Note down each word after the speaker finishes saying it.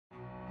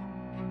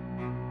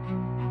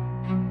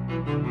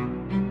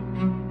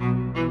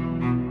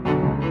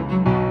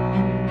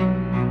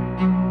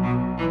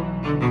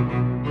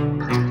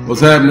What's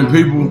happening,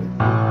 people?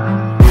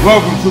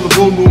 Welcome to the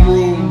Boom Boom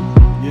Room.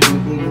 You're in the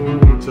Boom Boom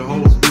Room with your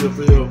host,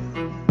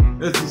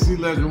 VFL. SEC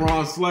legend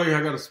Ron Slay. I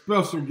got a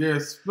special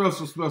guest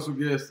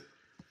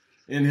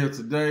in here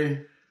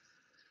today.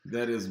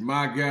 That is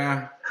my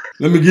guy.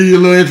 Let me give you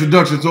a little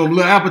introduction to him. A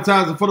little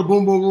appetizer for the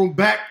Boom Boom Room.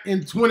 Back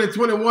in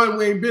 2021.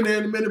 We ain't been here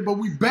in a minute, but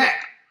we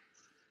back.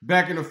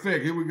 Back in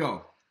effect. Here we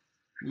go.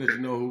 Let you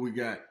know who we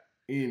got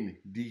in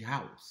the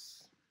house.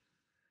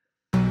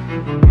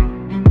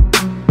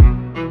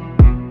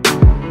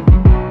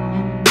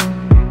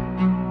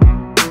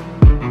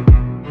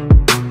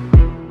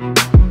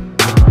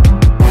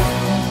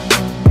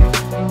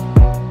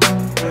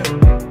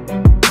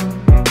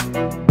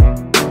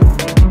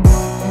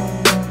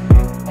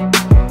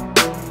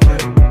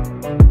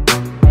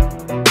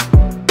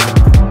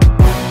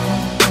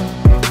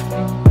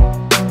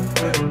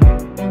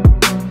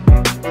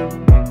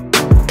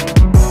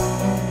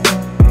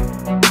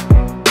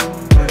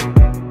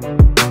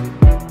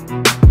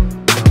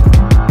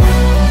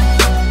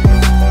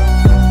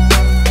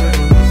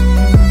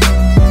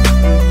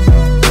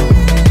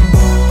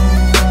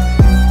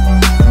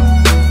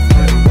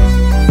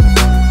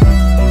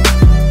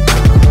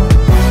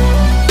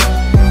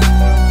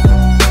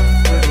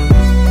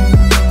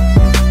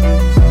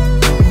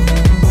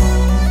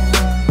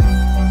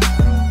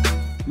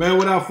 Man,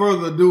 without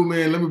further ado,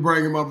 man, let me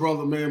bring in my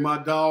brother, man,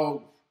 my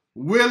dog,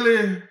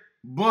 Willie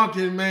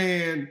Bunkin'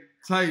 Man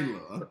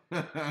Taylor.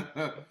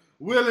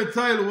 Willie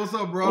Taylor, what's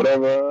up, bro? What up,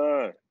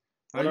 Ron?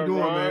 How you doing,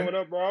 man? What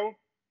up, bro?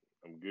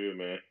 I'm good,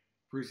 man.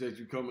 Appreciate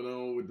you coming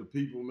on with the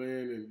people, man,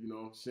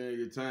 and, sharing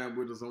your time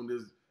with us on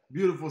this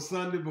beautiful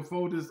Sunday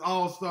before this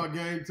All-Star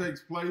game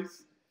takes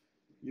place.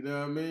 You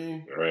know what I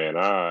mean? Man,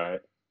 all right.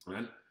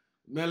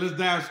 Man, let's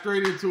dive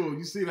straight into it.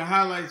 You see the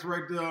highlights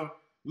right there.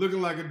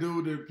 Looking like a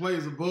dude that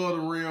plays above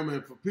the rim.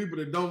 And for people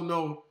that don't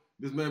know,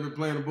 this man been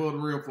playing above the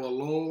rim for a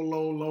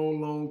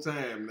long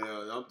time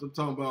now. I'm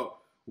talking about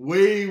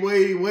way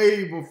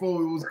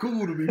before it was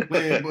cool to be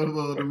playing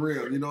above the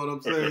rim. You know what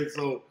I'm saying?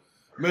 So,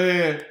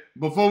 man,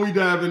 before we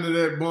dive into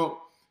that, Bump,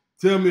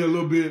 tell me a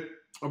little bit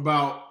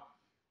about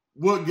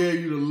what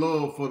gave you the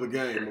love for the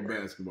game of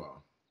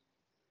basketball.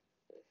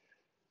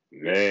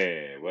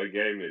 Man, what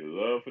gave me the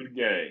love for the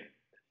game?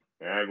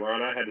 Man,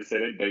 Ron, I had to say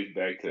that dates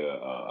back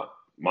to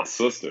my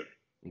sister.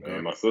 Okay.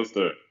 Man, my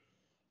sister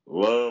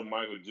loved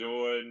Michael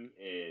Jordan,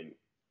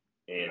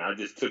 and I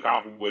just took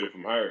off with it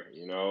from her,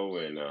 and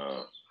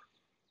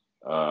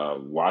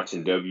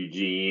watching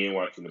WGN,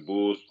 watching the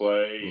Bulls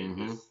play,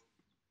 and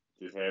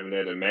just having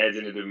that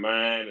imaginative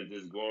mind and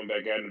just going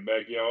back out in the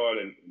backyard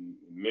and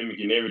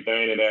mimicking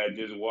everything that I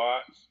just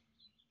watched.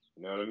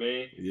 You know what I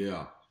mean?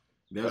 Yeah.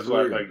 That's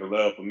where I think the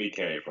love for me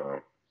came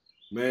from.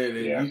 Man,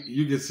 and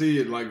you can see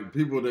it, like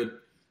people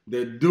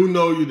that do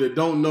know you, that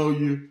don't know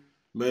you.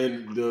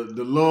 Man,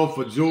 the love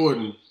for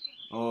Jordan.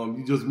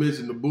 You just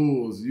mentioned the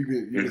Bulls. You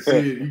can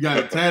see it. You got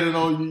it tatted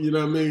on you. You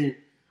know what I mean?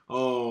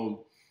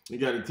 You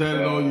got it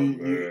tatted on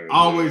you. You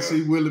always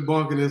see Willie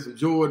Bunkin' and some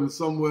Jordan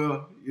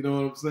somewhere. You know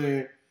what I'm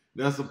saying?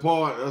 That's a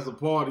part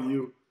of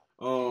you.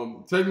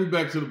 Take me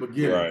back to the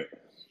beginning. Right.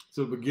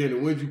 To the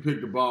beginning. When did you pick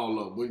the ball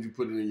up? When did you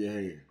put it in your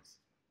hands?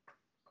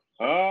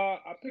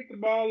 I picked the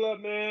ball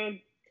up, man.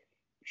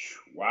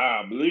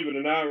 Wow, believe it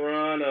or not,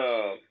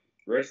 Ron.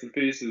 Rest in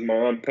peace is my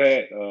Aunt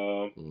Pat.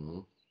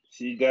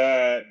 She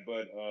died,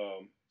 but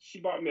she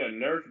bought me a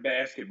Nerf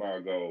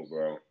basketball goal,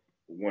 bro.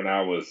 When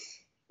I was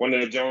one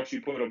of the Jones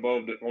she put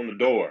above on the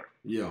door.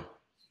 Yeah.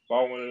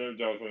 Bought one of them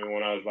Jones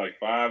when I was like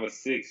 5 or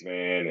 6,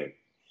 man,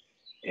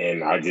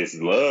 and I just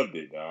loved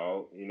it,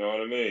 dog. You know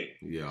what I mean?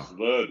 Yeah. Just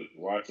loved it.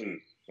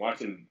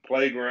 Watching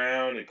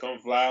playground and come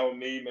fly with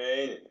me,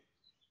 man.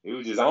 It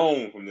was just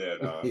on from there,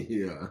 dog.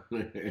 Yeah.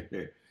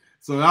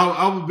 So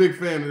I'm a big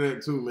fan of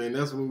that too, man.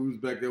 That's when we was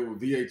back there with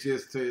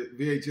VHS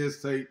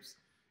tapes.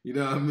 You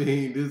know what I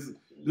mean? This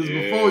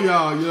before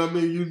y'all. You know what I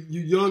mean? You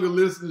younger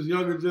listeners,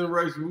 younger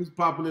generation, who's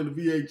popping in the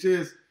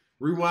VHS,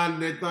 rewinding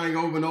that thing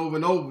over and over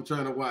and over,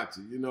 trying to watch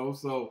it.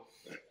 So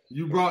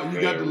you got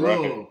the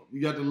love.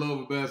 You got the love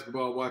of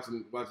basketball,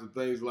 watching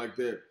things like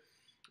that.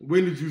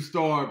 When did you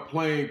start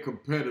playing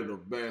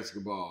competitive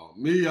basketball?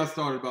 Me, I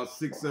started about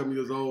 6, 7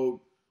 years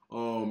old.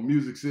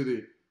 Music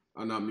City.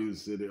 Not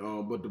Music City,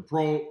 but the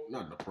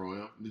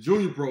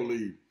Junior Pro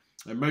League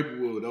at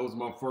Maplewood. That was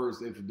my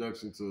first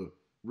introduction to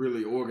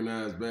really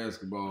organized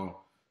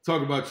basketball.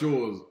 Talk about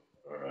yours.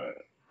 All right.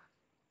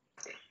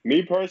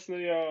 Me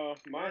personally,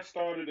 mine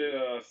started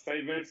at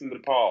St. Vincent de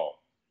Paul,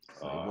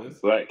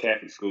 Black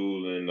Catholic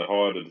school in the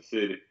heart of the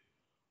city.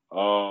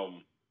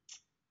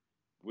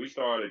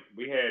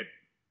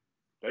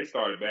 They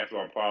started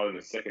basketball probably in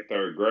the 2nd,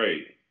 3rd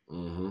grade.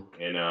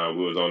 And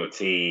we was on a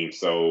team,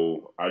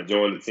 so I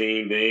joined the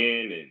team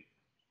then, and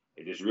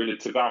it just really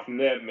took off from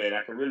there, man.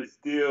 I can really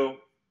still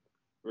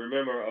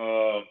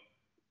remember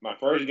my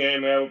first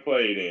game I ever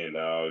played in,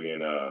 dog,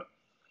 and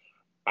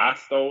I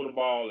stole the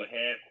ball at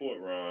half court,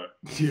 Ron.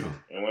 Yeah.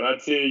 And when I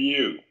tell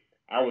you,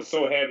 I was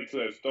so happy to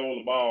have stole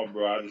the ball,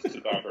 bro. I just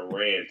took off and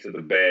ran to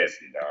the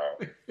basket,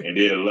 dog. and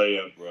did a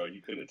layup, bro,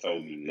 you couldn't have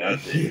told me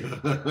nothing. You know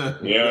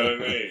what I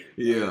mean?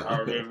 Yeah. I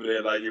remember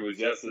that like it was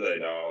yesterday,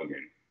 dog.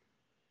 And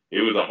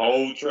it was a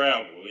whole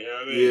travel. You know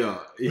what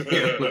I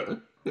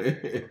mean?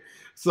 Yeah.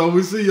 So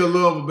we see your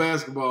love of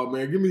basketball,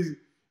 man.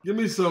 Give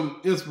me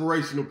some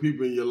inspirational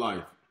people in your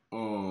life.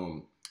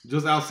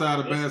 Just outside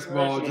of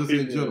basketball, just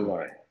in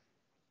general.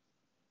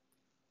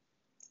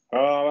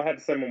 I had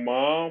to say my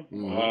mom.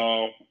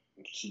 Mm-hmm.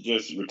 She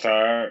just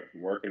retired,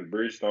 working in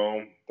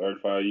Bridgestone,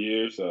 35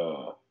 years.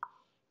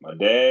 My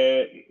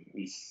dad,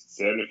 he's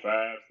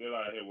 75, still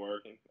out here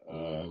working.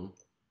 Mm-hmm.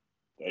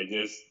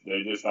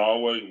 They just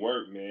always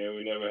work, man.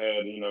 We never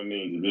had, you know what I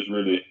mean, just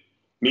really,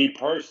 me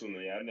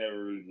personally, I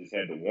never really just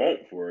had to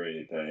want for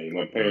anything.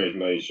 My parents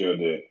made sure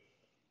that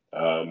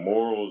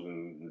morals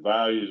and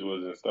values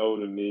was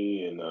instilled in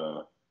me, and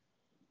I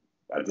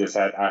had to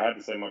say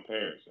my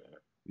parents, man.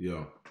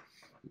 Yeah,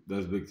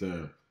 that's big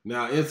time.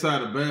 Now,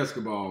 inside of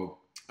basketball,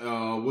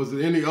 was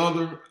there any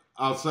other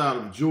outside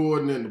of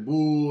Jordan and the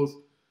Bulls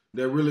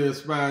that really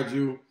inspired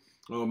you?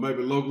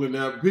 Maybe locally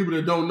now. People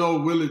that don't know,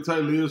 Willie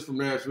Taylor is from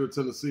Nashville,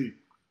 Tennessee.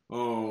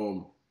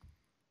 Talk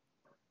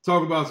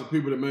about some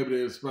people that maybe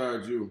that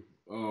inspired you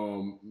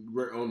on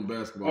the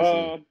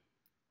basketball scene.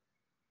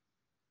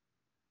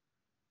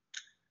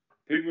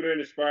 People that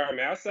inspire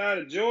me outside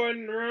of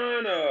Jordan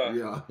run,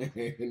 not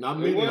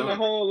many. It wasn't a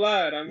whole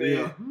lot. I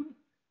mean,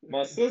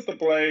 my sister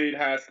played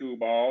high school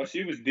ball.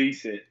 She was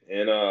decent,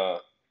 and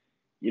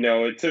you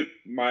know, it took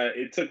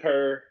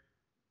her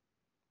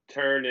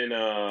turning.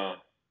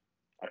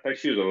 I think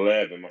she was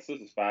 11. My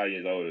sister's 5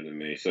 years older than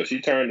me, so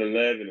she turned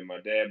 11, and my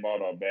dad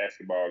bought her a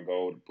basketball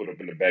goal to put up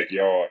in the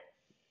backyard.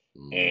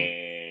 Mm-hmm.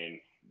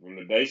 And from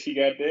the day she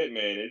got that,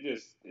 man,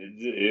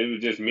 it was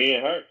just me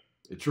and her.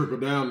 It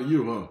trickled down to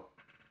you, huh?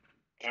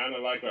 Kind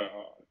of like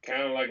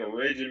a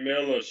Reggie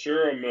Miller,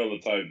 Cheryl Miller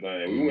type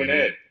thing. Mm-hmm. We went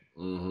at it.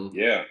 Mm-hmm.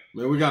 Yeah,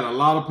 man. We got a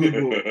lot of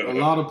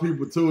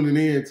people tuning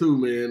in too,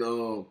 man.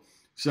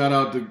 Shout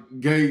out to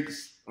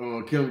Gates,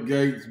 Kim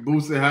Gates,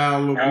 Boosie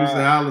Howler. Boosie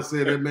Howler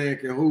said that man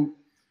can hoop.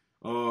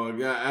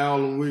 Got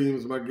Alan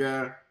Williams, my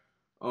guy.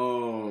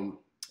 Al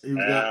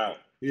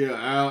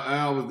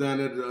was down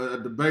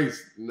at the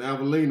base in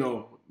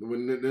Avellino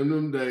when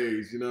them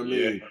days, you know what I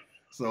mean? Yeah.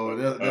 So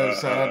that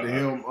shout out to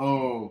him.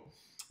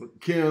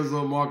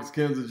 Marcus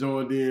Kenza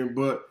joined in,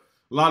 but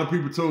a lot of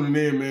people tuning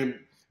in, man.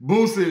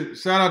 Boosie,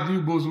 shout out to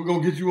you, Boosie. We're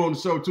gonna get you on the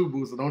show too,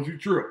 Boosie. Don't you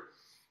trip.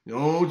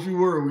 Don't you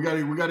worry. We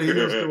gotta hear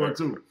your story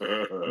too.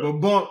 But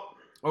Bunk,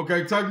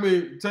 okay, take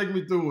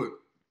me through it.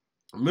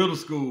 Middle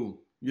school,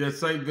 you at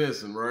St.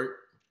 Vincent, right?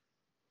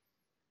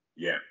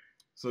 Yeah.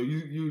 So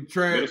you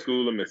middle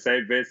school, I'm at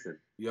St. Vincent.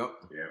 Yep.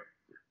 Yeah.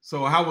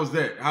 So how was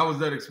that? How was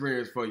that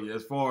experience for you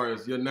as far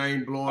as your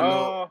name blowing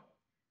up?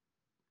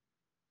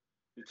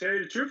 To tell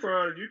you the truth,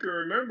 Ron, if you can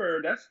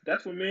remember,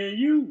 that's what me and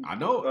you I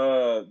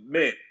know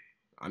met.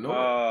 I know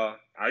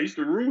I used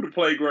to rule the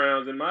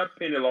playgrounds in my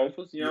penny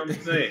loafers, you know what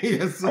I'm saying?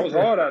 Yes, sir. I was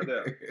hard out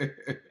there.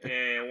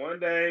 And one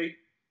day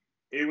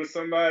it was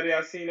somebody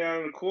I seen out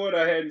on the court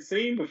I hadn't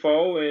seen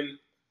before, and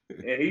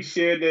he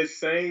shared that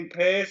same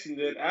passion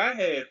that I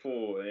had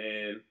for it.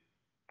 And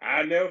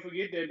I never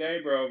forget that day,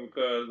 bro,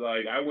 because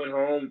like I went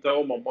home and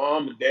told my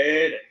mom and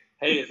dad,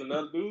 hey, it's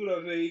another dude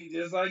up here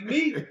just like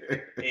me.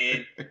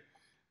 And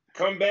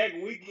come back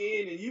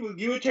weekend and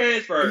you were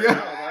transferred. Yeah.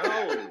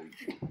 I was like,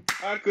 oh,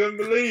 I couldn't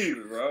believe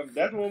it, bro.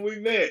 That's when we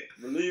met.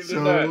 Believe it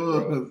or not,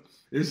 bro.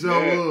 It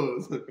sure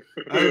was.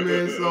 Hey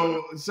man,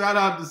 so shout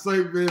out to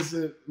St.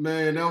 Vincent,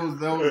 man. That was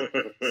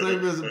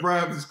St. Vincent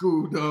Private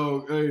School,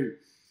 dog. Hey,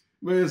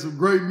 man, some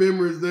great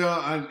memories there.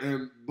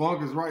 And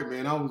Bonk is right,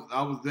 man. I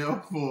was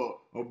there for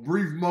a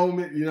brief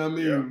moment. You know what I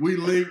mean? Yeah. We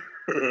linked.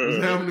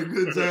 Was having a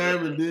good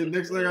time, and then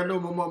next thing I know,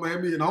 my mama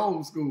had me in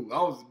homeschool.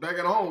 I was back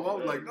at home. I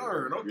was like,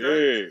 darn,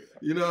 okay. Yeah.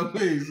 You know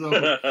what I mean? So,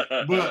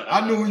 but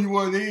I knew who you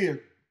were then.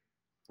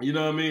 You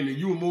know what I mean? And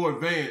you were more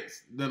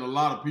advanced than a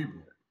lot of people.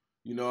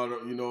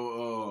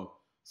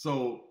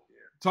 So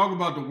talk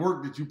about the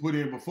work that you put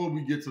in before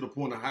we get to the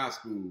point of high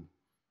school.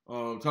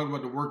 Talk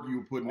about the work you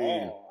were putting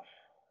in.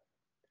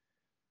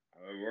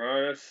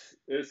 Ron,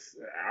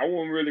 I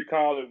wouldn't really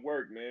call it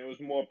work, man. It was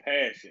more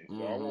passion.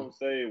 So I won't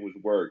say it was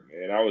work,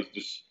 man. I was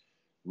just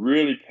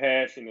really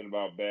passionate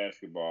about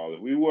basketball.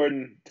 If we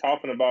wasn't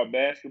talking about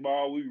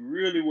basketball, we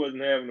really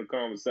wasn't having a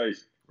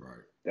conversation.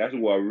 Right. That's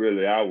what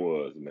really I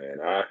was,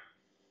 man.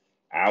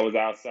 I was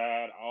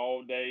outside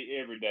all day,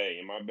 every day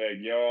in my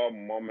backyard.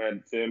 My mom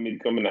had to tell me to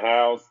come in the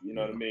house. You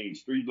know what I mean?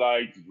 Street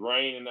lights,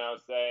 raining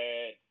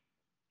outside,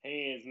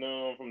 hands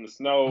numb from the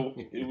snow.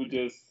 It was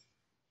just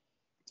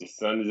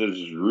something that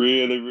just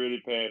really, really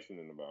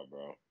passionate about,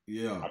 bro.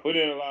 Yeah. I put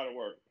in a lot of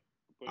work.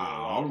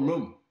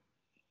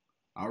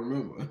 I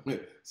remember.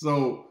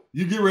 So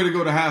you get ready to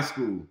go to high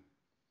school.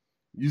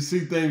 You see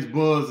things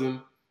buzzing,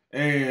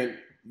 and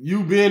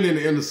you been in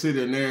the inner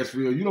city of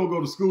Nashville. You don't go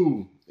to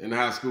school in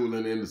high school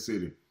in the inner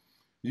city.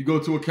 You go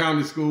to a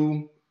county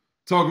school.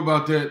 Talk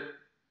about that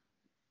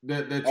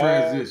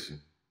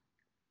transition.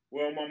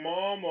 Well, my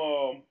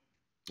mom.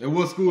 And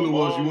what school it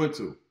was you went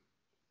to?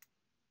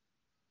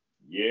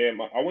 Yeah,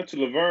 I went to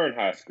Laverne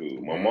High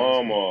School. My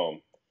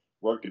mom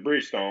worked at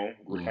Bridgestone,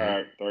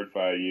 retired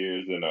 35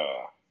 years, and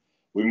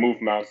we moved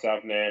from out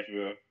South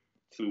Nashville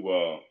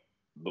to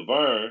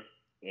Laverne,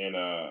 and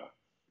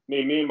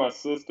me and my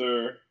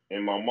sister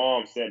and my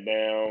mom sat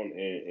down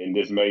and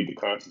just made the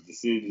conscious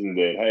decision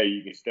that, hey,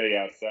 you can stay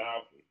out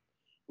south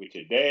with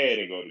your dad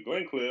and go to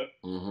Glencliff,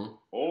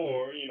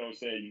 or, you know what I'm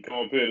saying, you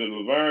come up here to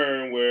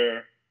Laverne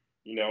where,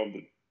 you know,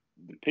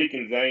 the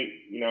pickings ain't,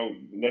 you know,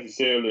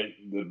 necessarily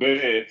the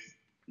best.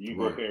 You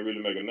go up here and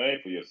really make a name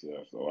for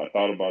yourself. So I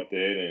thought about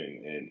that,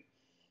 and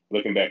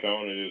looking back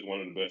on it, it was one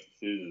of the best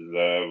decisions I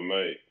ever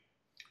made.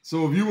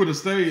 So if you were to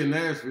stay in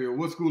Nashville,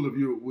 what school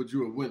would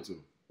you have went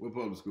to? What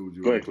public school would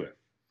you have went to? Glencliff.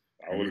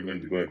 I would have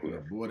been to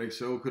Glencliff. Boy, they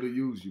sure could have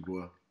used you,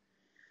 boy.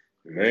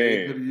 Man,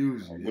 they could have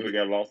used you. I would have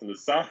got lost in the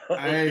South.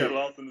 Hey, got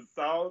lost in the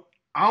South.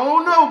 I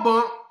don't know,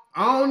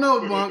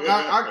 Bunk.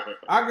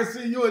 I can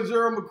see you and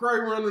Gerald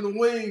McCray running the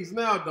wings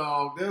now,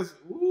 dog. That's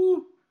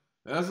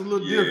a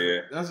little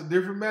different. That's a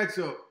different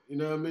matchup. You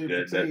know what I mean?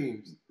 For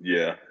teams.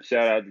 Yeah.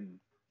 Shout out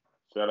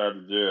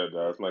to Gerald,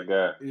 dog. That's my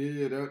guy.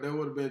 Yeah, that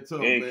would have been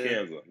tough, and man.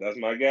 Kenza. That's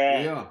my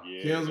guy. Yeah.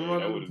 Kenza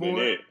running the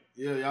point.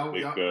 Yeah,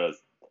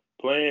 because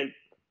playing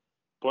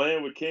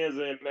with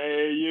Kenza and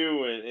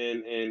AAU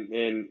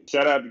and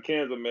shout out to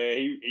Kenza, man.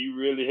 He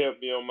really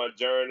helped me on my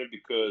journey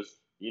because,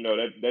 you know,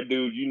 that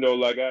dude, you know,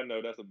 like I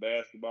know, that's a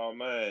basketball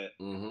mind.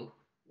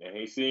 And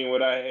he seen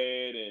what I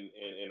had and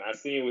I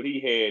seen what he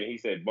had, and he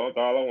said, Bunk,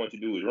 all I want you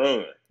to do is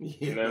run.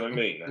 You know what I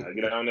mean? I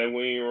get on that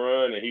wing and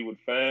run, and he would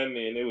find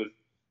me, and it was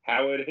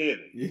highway to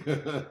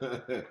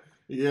heaven.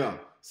 Yeah.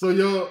 So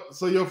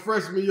your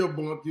freshman year,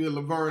 Bunk, you're at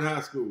Laverne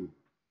High School.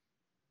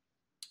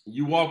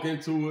 You walk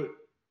into it,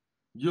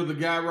 you're the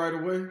guy right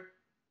away?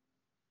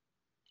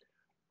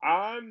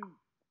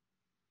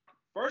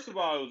 First of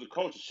all, it was a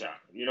culture shock.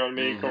 You know what I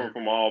mean? Coming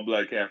from an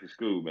all-black Catholic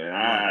school, man.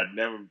 I had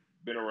never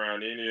been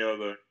around any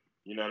other,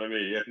 you know what I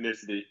mean,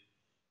 ethnicity.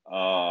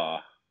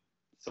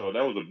 So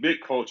that was a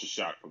big culture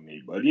shock for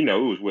me. But, you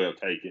know, it was well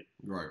taken.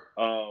 Right.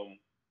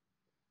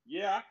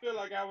 Yeah, I feel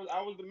like I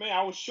was the man.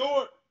 I was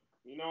short.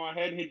 You know, I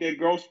hadn't hit that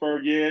growth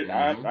spurt yet.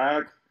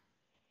 I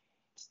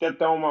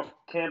stepped on my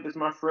campus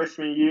my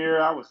freshman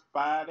year. I was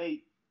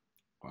 5'8".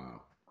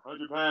 Wow.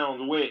 100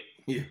 pounds wet.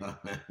 Yeah. You know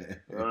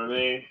what I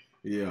mean?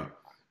 Yeah.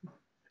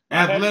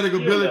 Athletic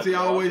ability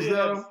always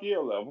there?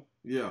 Skill level.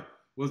 Yeah.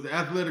 Was the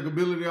athletic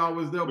ability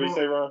always there, What you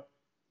say, Ron?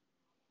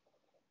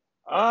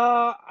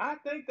 I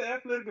think the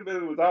athletic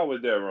ability was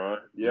always there, Ron.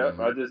 Yep.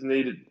 I just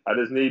needed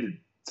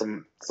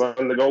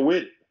something to go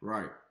with it.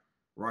 Right.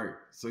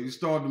 So you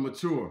started to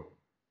mature.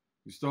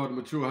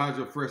 How'd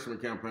your freshman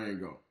campaign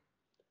go?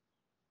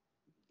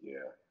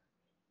 Yeah.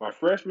 My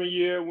freshman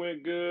year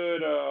went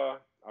good.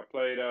 I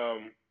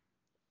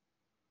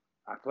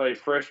played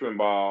freshman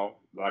ball.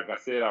 Like I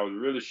said, I was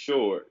really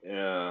short.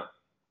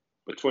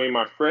 Between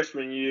my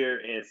freshman year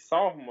and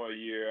sophomore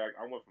year,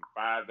 I went from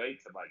 5'8"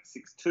 to like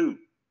 6'2",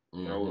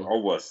 you know,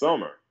 over a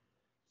summer.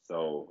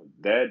 So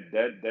that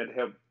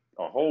helped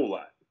a whole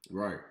lot.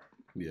 Right.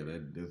 Yeah,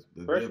 that's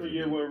freshman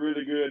year went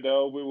really good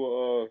though. We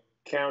were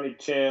county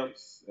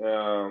champs,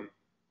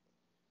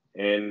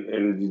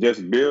 and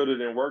just built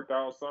it and worked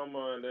all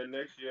summer. And then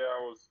next year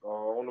I was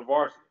on the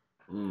varsity.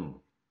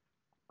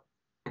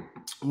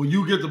 When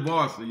you get to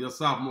varsity, your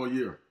sophomore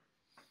year,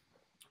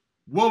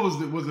 what was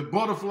it? Was it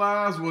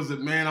butterflies? Was it,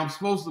 man, I'm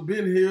supposed to be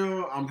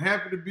here. I'm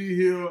happy to be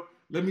here.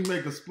 Let me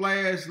make a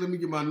splash. Let me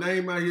get my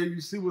name out here.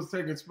 You see what's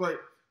taking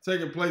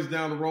place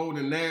down the road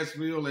in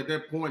Nashville. At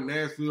that point,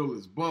 Nashville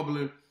is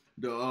bubbling.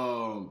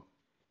 The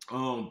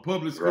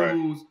public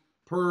schools,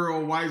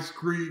 Pearl, Whites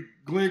Creek,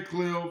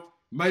 Glencliff,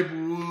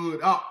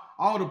 Maplewood,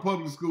 all the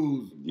public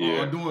schools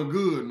are doing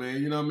good,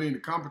 man. You know what I mean? The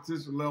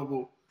competition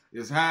level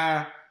is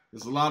high.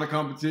 There's a lot of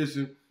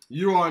competition.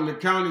 You are in the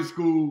county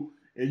school,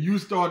 and you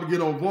start to get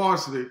on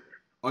varsity.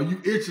 Are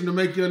you itching to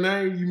make your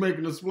name? You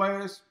making a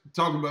splash?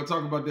 Talk about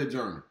that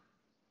journey.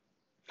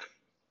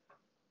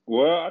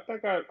 Well, I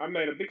think I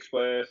made a big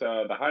splash.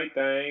 The height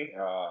thing,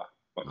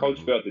 my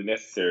coach felt it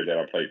necessary that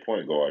I play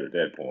point guard at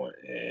that point,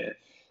 and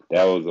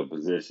that was a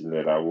position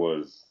that I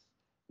was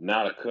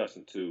not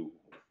accustomed to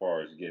as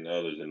far as getting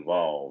others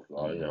involved.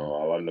 You know,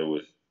 all I knew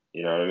was,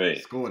 you know what I mean?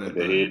 Score that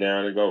Put the head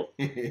down and go.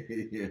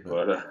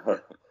 Yeah.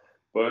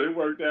 But it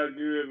worked out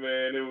good,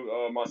 man. It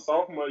was my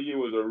sophomore year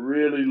was a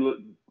really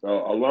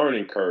a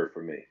learning curve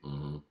for me.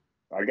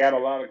 I got a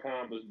lot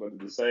accomplished, but at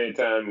the same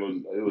time,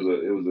 it was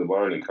a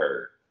learning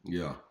curve.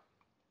 Yeah.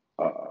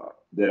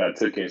 That I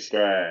took in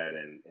stride,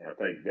 and I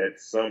think that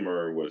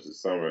summer was the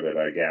summer that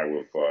I got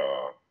with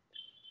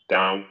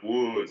Don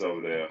Woods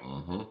over there.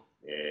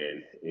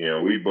 And, you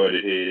know, we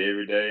butted head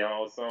every day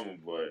all summer,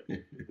 but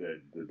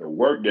the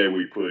work that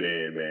we put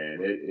in, man,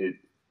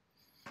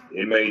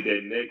 it made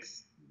that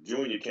next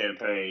junior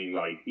campaign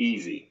like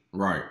easy.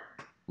 Right.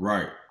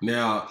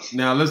 Now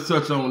let's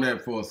touch on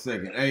that for a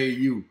second.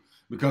 AAU,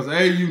 because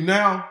AAU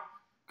now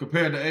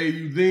compared to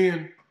AAU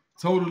then,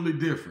 totally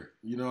different.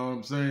 You know what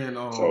I'm saying?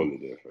 Totally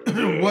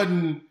different.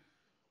 Wasn't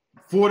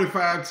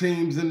 45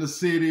 teams in the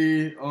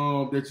city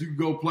that you could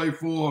go play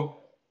for.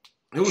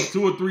 it was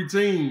 2 or 3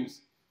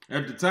 teams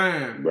at the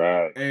time.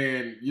 Right.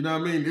 And you know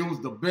what I mean? It was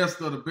the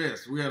best of the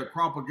best. We had a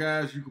crop of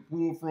guys you could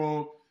pull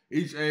from.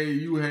 Each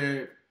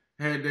AAU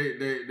had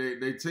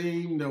their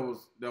team that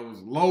was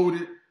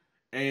loaded,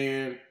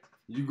 and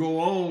you go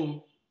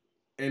on,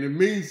 and it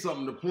means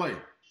something to play.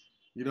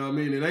 You know what I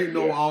mean? It ain't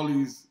no all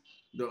these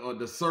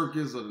the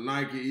circus or the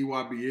Nike,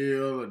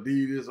 EYBL,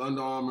 Adidas,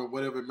 Under Armour,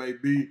 whatever it may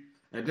be.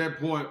 At that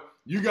point,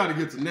 you got to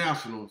get to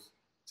nationals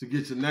to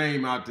get your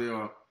name out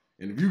there.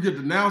 And if you get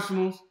to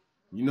nationals,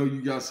 you know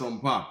you got something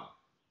popping.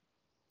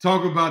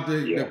 Talk about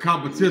the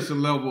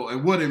competition level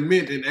and what it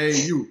meant in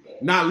AAU.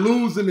 Not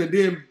losing and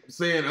then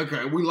saying,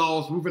 okay, we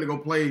lost. We're going to go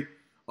play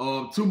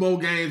 2 more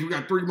games. We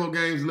got 3 more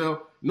games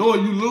left.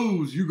 Knowing you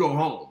lose, you go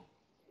home.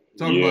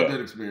 Talk about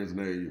that experience in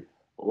AAU.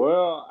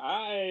 Well,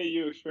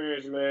 AAU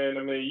experience, man.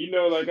 I mean, you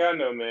know, like I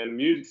know, man.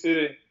 Music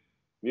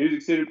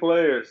City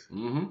players.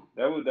 Mm-hmm.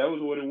 That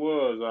was what it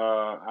was.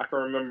 I can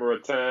remember a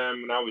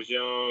time when I was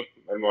young,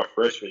 in my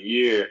freshman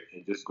year,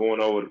 and just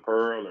going over to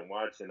Pearl and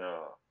watching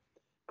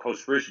Coach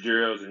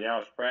Fitzgerald's and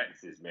y'all's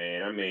practices,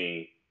 man. I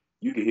mean,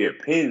 you could hear a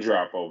pin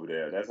drop over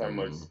there. That's how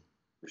much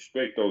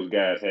respect those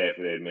guys had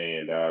for that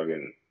man, dog,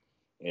 and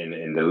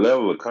the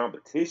level of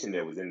competition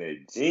that was in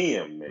that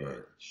gym,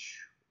 man.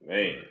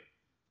 Right. Man,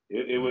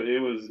 it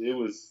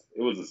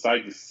was a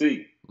sight to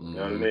see. You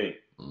know what I mean?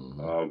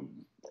 Mm-hmm.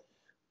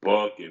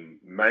 Buck and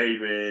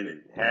Maven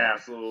and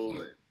Hassel,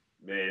 and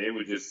man, it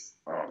was just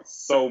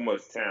so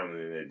much talent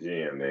in that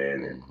gym,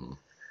 man. And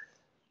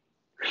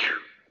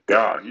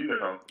God, you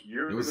know,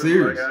 it was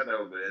serious. Like I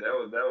know, man.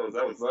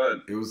 That was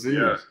fun. It was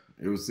serious.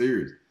 Yeah. It was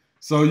serious.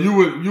 So you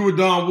were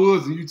Don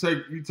Woods, and you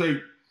take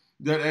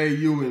that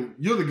AAU, and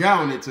you're the guy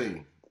on that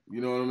team.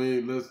 You know what I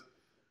mean?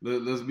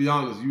 Let's be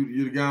honest.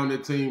 You're the guy on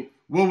that team.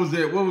 What was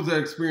that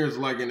experience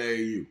like in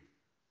AAU?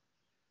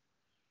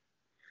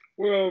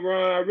 Well,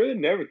 Ron, I really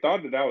never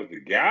thought that I was the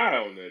guy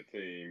on that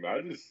team.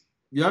 I just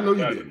I know you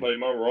didn't. To play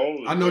my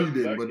role. I know you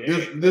didn't, but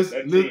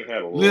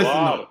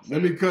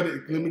let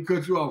me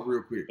cut you off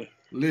real quick.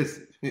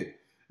 Listen,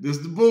 this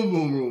is the boom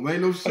boom room.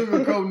 Ain't no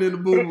sugarcoating in the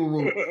boom boom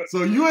room.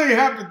 So you ain't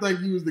have to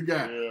think you was the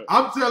guy. Yeah.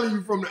 I'm telling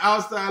you from the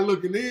outside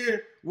looking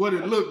in what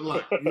it looked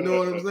like. You know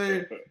what I'm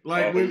saying?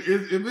 Like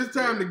if it's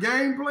time to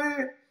game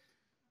plan,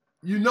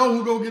 you know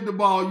who gonna get the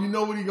ball. You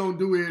know what he gonna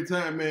do every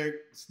time, man.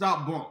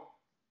 Stop bump.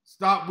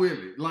 Stop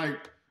Willie.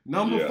 Like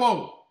number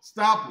 4.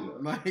 Stop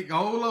him. Like,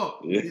 hold up.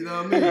 You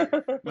know what I mean?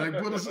 Like,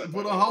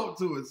 put a halt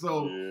to it.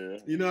 So,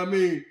 you know what I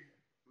mean?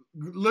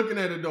 Looking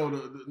at it, though,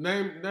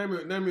 name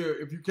me,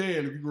 if you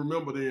can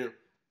remember then,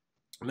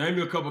 name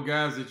me a couple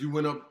guys that you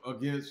went up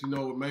against, you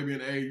know, maybe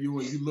in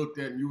AAU, and you looked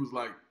at and you was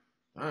like,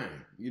 dang,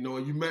 you know,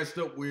 and you matched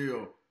up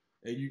well,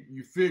 and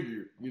you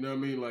figured, you know what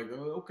I mean? Like,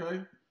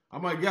 okay, I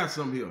might got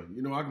something here.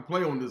 You know, I can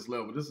play on this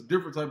level. This is a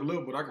different type of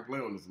level, but I can play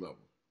on this level.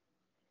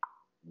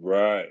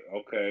 Right.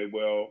 Okay.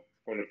 Well,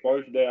 from the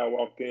first day I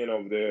walked in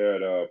over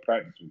there at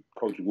practice with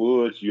Coach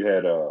Woods, you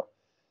had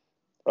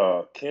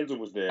Kenzel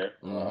was there.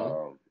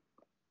 Mm-hmm.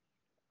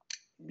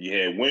 You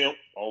had Wimp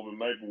over in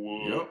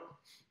Maplewood.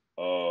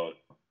 Yep.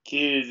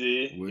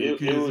 Kizzy.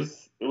 It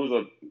was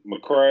a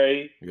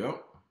McCray.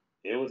 Yep.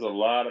 It was a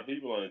lot of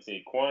people on the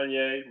team.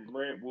 Quanye from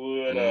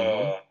Brentwood.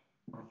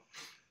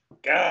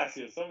 Gosh,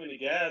 there's so many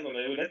guys on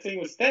there. That team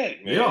was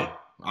stacked, man. Yeah,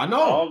 I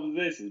know. All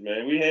positions,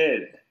 man. We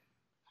had it.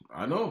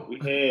 I know. We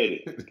had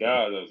it.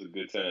 God, those were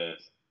good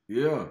times.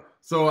 Yeah.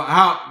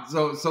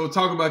 So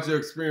talk about your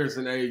experience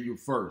in AAU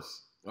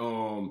first.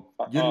 Going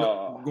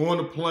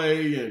to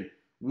play and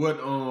what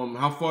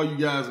how far you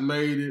guys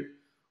made it.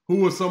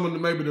 Who were some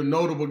of maybe the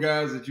notable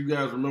guys that you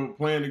guys remember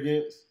playing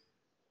against?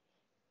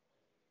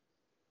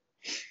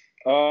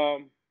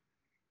 Man,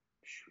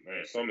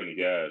 so many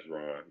guys,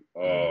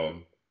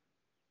 Ron.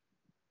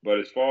 But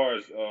as far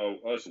as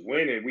us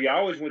winning, we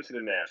always went to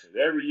the Nationals.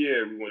 Every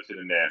year we went to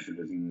the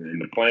Nationals,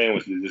 and the plan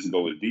was to just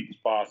go as deep as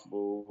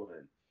possible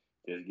and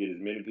just get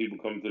as many people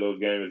coming to those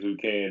games as we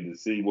can to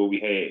see what we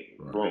had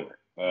brewing.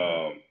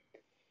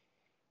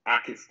 I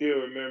can still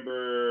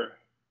remember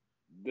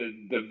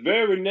the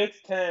very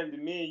next time that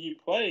me and you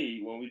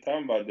played, when we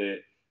talking about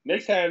that,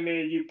 next time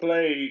me and you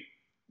played,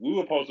 we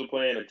were supposed to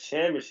play in a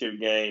championship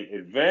game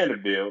at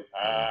Vanderbilt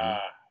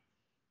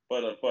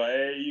for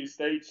AAU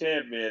state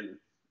champion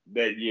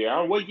that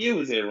year. What year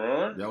was it,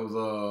 Ron? That was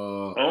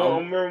I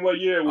don't remember what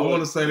year it was. I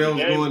want to say that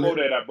was going before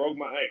that I broke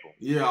my ankle.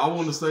 Yeah, I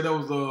want to say that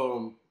was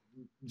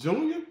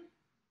junior.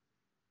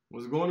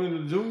 Was it going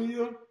into junior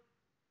year?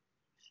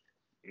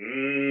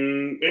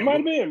 It might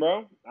have been,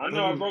 bro. I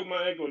know I broke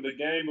my ankle the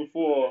game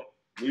before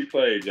we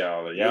played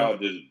y'all, and y'all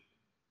just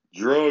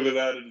drug us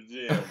out of the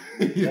gym.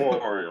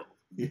 Memorial.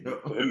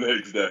 The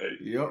next day.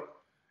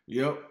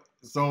 Yep.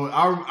 So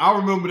I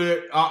remember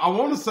that. I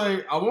want to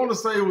say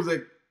it was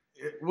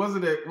was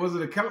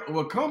it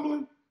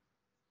Cumberland?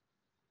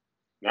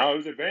 No, it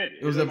was at Vandy.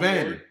 It was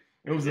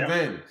at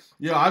Vandy.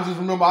 Yeah, I just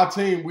remember our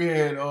team. We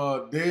had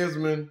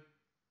Desmond,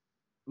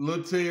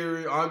 Lil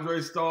Terry,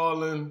 Andre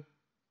Starling,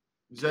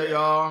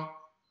 JR.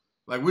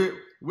 Like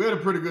we had a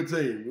pretty good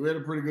team. We had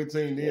a pretty good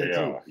team then too.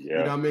 Yeah. You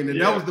know what I mean?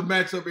 And that was the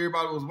matchup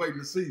everybody was waiting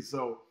to see.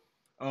 So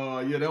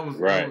that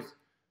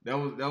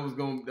was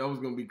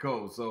gonna be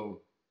cold.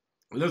 So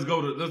let's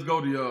go to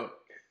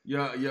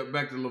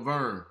back to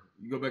Laverne.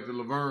 You go back to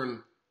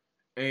Laverne,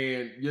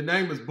 and your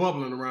name is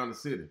bubbling around the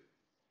city.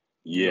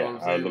 You know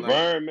what I'm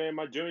Laverne, man,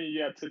 my junior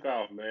year I took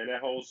off, man.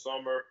 That whole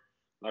summer,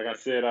 like I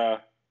said,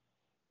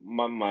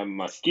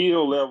 my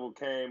skill level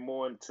came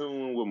more in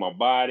tune with my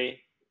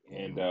body,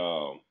 and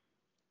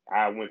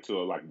I went to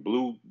a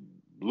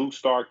blue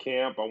star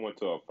camp. I went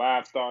to a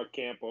 5-star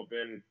camp up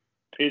in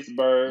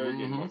Pittsburgh,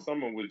 and my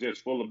summer was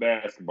just full of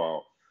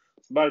basketball.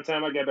 So by the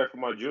time I got back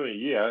from my junior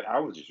year, I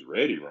was just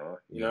ready, Ron.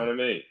 You know what I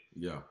mean?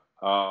 Yeah.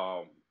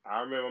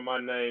 I remember my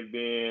name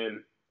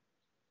being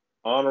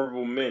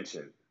honorable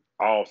mention,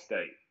 all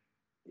state.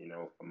 You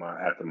know,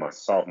 after my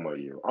sophomore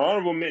year,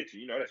 honorable mention.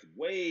 You know, that's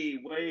way,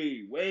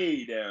 way,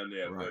 way down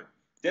there. Right. But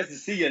just to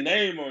see your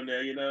name on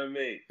there, you know what I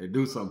mean? They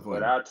do something for you.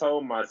 But I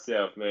told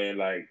myself, man,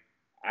 like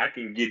I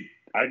can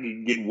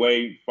get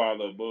way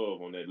farther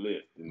above on that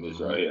list than this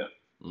right here.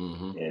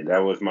 And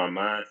that was my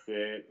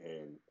mindset.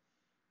 And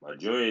my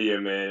junior year,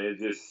 man, it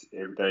just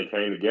everything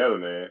came together,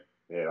 man.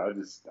 Yeah,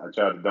 I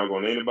tried to dunk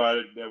on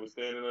anybody that was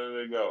standing under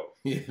their goal.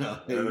 Yeah,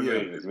 you know what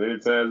I mean? As many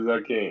times as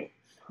I can.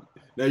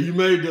 Now you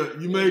made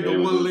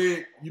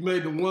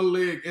the one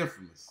leg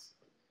infamous.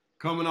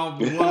 Coming off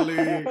the one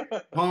leg,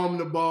 palming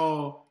the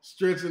ball,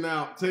 stretching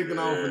out, taking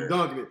off and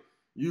dunking it.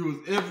 You was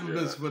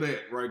infamous for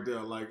that right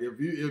there. Like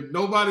if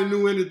nobody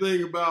knew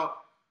anything about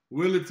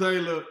Willie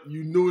Taylor,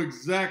 you knew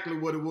exactly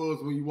what it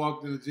was when you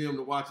walked in the gym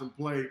to watch him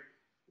play.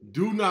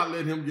 Do not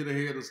let him get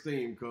ahead of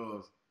steam,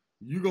 cause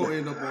you gonna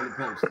end up on the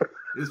poster.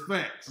 It's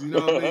facts, you know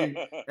what I mean?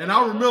 And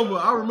I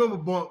remember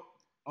Bunk.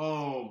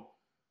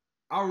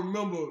 I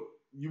remember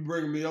you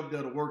bringing me up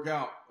there to work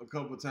out a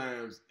couple of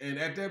times, and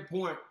at that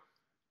point,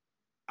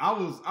 I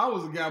was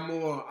a guy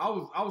more. I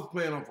was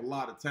playing off a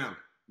lot of talent,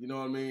 you know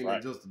what I mean,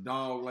 and just a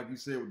dog, like you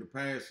said, with the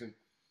passion.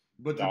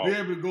 But to be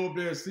able to go up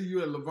there and see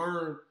you at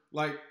Laverne,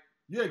 like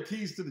you had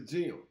keys to the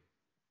gym.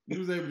 You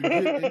was able to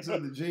get into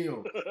the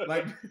gym.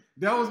 Like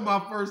that was my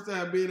first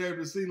time being able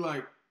to see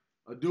like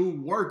a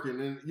dude working,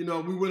 and you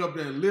know we went up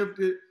there and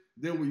lifted.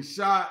 Then we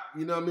shot,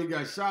 you know what I mean,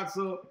 got shots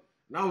up,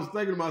 and I was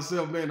thinking to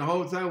myself, man, the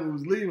whole time we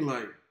was leaving,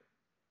 like,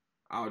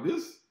 oh,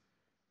 this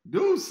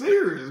dude's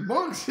serious.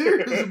 Bunk's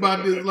serious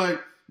about this. Like,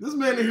 this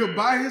man in here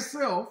by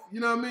himself. You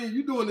know what I mean?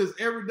 You doing this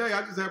every day.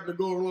 I just happen to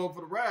go along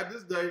for the ride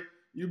this day.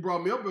 You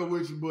brought me up there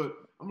with you, but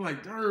I'm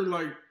like, darn,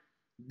 like,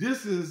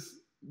 this is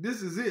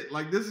it.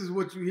 Like, this is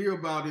what you hear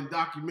about in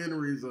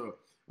documentaries of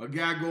a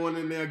guy going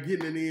in there,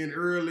 getting it in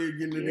early,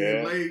 getting it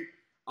in late,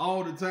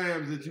 all the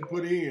times that you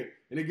put in.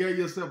 And it gave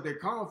yourself that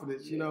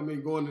confidence, you know what I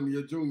mean, going into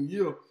your junior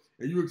year.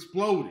 And you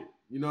exploded,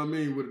 you know what I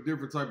mean, with a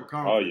different type of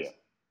confidence. Oh, yeah.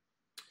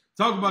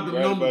 Talk about the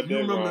numbers. You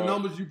remember the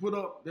numbers you put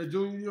up that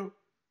junior year?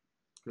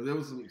 Because there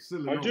was some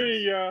silly numbers. My junior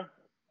year,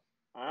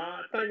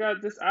 I think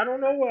I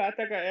don't know what. I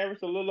think I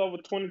averaged a little over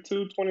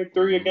 22,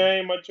 23 a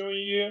game my junior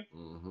year.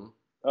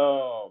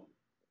 I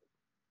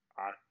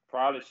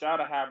probably shot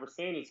a high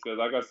percentage because,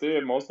 like I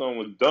said, most of them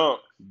was dunks.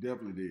 You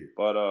definitely did.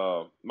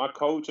 But my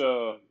coach,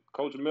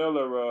 Coach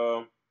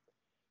Miller,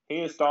 he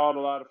installed a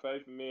lot of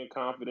faith in me and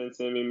confidence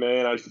in me,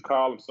 man. I used to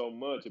call him so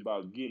much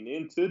about getting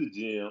into the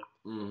gym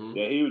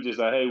that he was just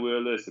like, hey,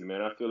 Will, listen,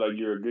 man, I feel like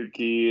you're a good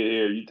kid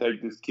here. You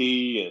take this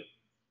key and,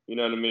 you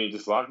know what I mean,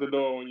 just lock the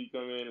door when you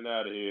come in and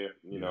out of here.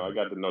 You know, I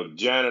got to know the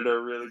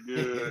janitor really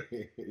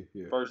good,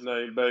 first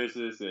name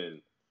basis.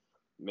 And,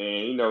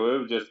 man, you know, it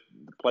was just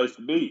the place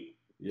to be.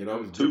 You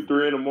know, 2,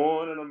 3 in the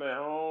morning, I'm at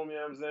home, you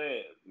know what I'm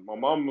saying? My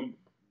mama,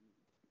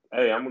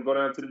 hey, I'm going to go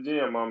down to the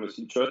gym, Mama.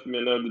 She trusted me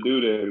enough to do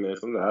that, man.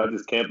 Sometimes I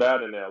just camp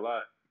out in there a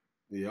lot.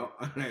 Yeah,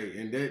 hey,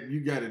 and that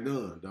you got it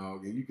done,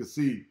 dog. And you can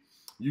see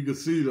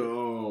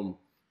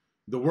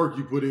the work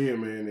you put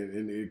in, man,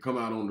 and it come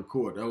out on the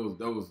court. That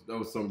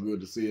was something good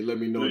to see. It let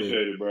me know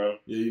Appreciate it, bro.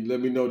 Yeah, you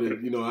let me know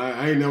that, you know,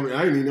 I ain't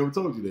even never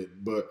told you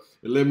that, but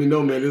it let me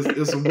know, man,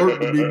 it's some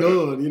work to be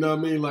done. You know what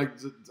I mean? Like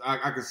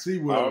I can see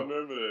where I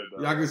remember that,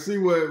 dog. I can see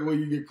where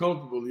you get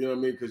comfortable. You know what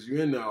I mean? Because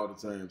you're in there all the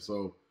time.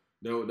 So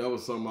that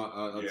was something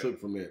I took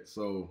from that.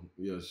 So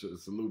yeah,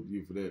 salute to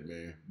you for that,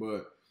 man.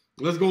 But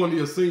let's go into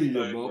your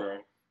senior year, bro.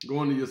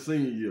 Go into your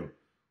senior year.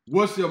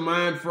 What's your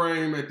mind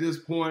frame at this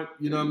point?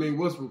 You know what I mean?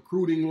 What's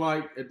recruiting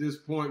like at this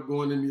point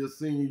going into your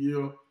senior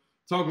year?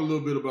 Talk a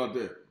little bit about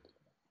that.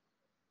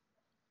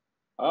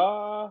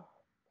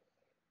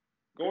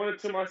 Going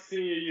into my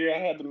senior year, I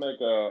had to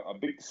make a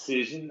big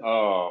decision.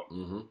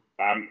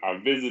 I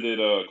visited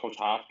Coach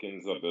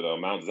Hopkins up at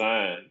Mount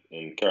Zion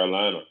in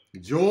Carolina.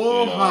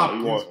 Joe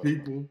Hopkins,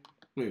 people.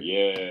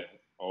 Yeah,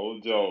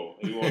 old Joe.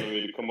 He wanted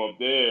me to come up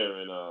there,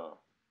 and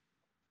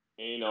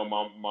you know,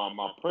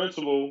 my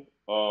principal,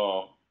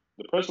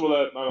 the principal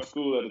at my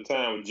school at the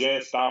time was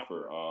Jan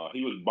Stauffer.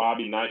 He was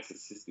Bobby Knight's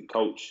assistant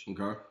coach.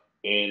 Okay.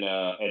 And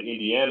at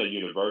Indiana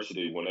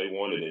University when they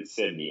won it in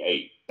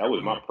 '78. That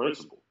was my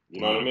principal.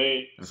 You know what I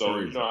mean? That's so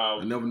crazy. You know how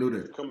I never knew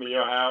that. You come in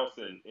your house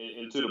and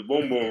into the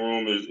boom boom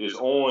room is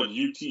orange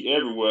UT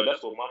everywhere.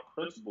 That's what my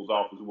principal's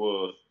office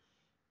was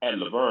at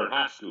Laverne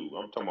High School.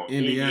 I'm talking about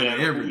Indiana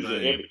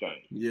everything.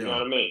 Yeah. You know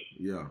what I mean?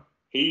 Yeah.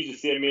 He used to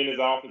sit me in his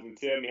office and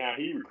tell me how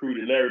he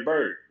recruited Larry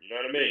Bird. You know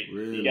what I mean?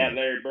 Really? He got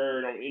Larry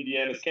Bird on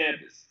Indiana's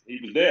campus. He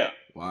was there.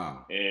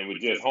 Wow. And was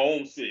just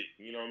homesick.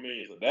 You know what I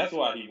mean? So that's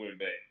why he went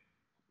back.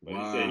 But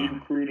he said he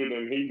recruited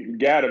him. He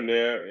got him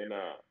there. And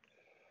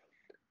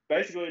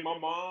basically, my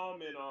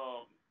mom and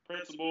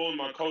principal and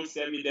my coach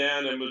sat me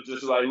down and was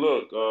just like,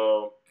 look,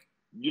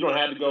 you don't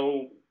have to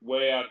go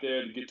way out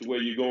there to get to where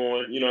you're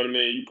going. You know what I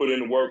mean? You put in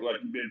the work like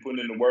you've been putting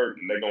in the work,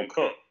 and they're going to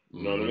come.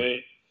 You know what I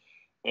mean?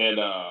 And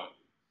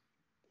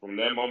from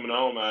that moment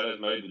on, I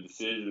just made the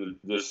decision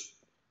to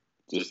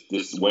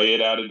just weigh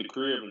it out at the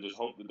crib and just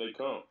hope that they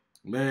come.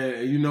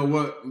 Man, you know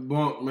what,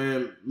 Bunk,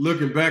 man,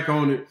 looking back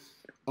on it,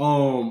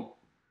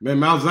 man,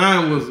 Mount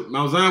Zion was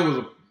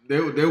they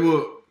were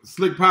a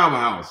slick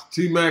powerhouse.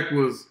 T-Mac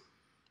was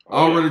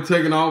already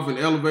taken off and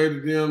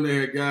elevated them.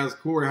 They had guys,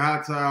 Corey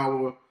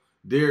Hightower,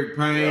 Derek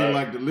Payne,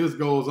 like the list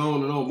goes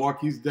on and on.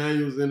 Marquise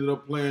Daniels ended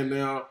up playing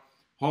now.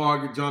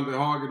 Jonathan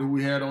Hargett, who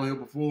we had on here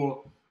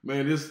before.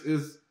 Man, this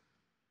is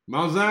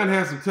Mount Zion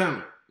has some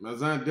talent. Mount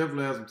Zion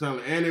definitely has some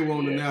talent, and they were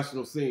on the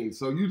national scene.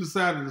 So you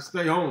decided to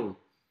stay home.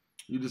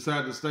 And you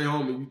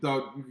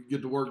thought you could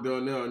get the work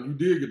done there, and you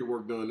did get the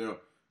work done there.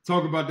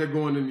 Talk about that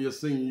going into your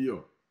senior year.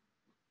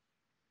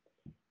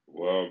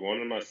 Well,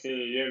 going into my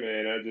senior year,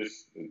 man, I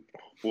just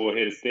full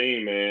head of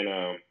steam, man.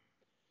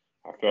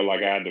 I felt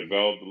like I had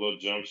developed a little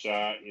jump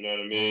shot, you know what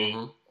I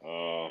mean?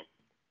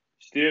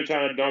 Still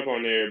trying to dunk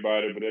on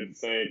everybody, but at the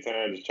same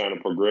time, just trying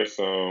to progress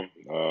some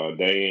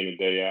day in and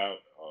day out.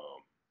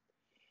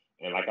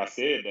 And like I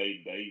said,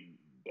 they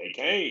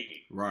came.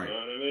 Right. You know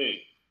what I mean?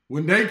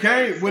 When they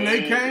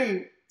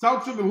came,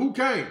 talk to me. Who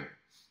came?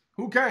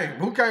 Who came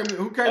to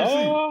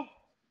see you?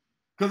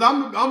 Because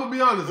I'm gonna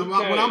be honest. When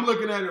I'm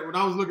looking at it, when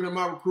I was looking at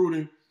my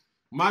recruiting,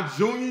 my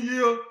junior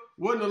year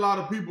wasn't a lot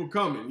of people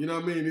coming. You know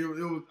what I mean? It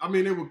was. I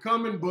mean, they were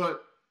coming,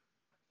 but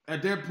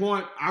at that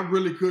point, I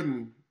really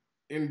couldn't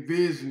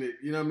envision it.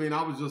 You know what I mean?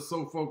 I was just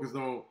so focused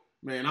on,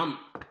 man, I'm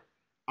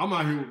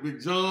out here with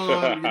Big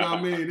John. You know what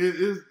I mean?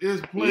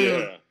 It's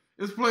players. Yeah.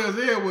 It's players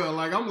everywhere.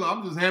 Like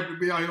I'm just happy to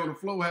be out here on the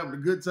floor having a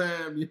good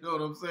time. You know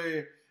what I'm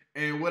saying?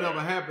 And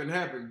whatever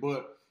happened.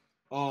 But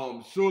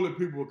surely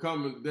people were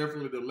coming.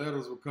 Definitely the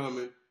letters were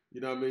coming. You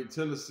know what I mean?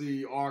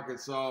 Tennessee,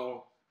 Arkansas.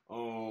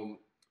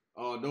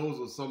 Those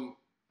are some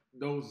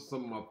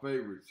of my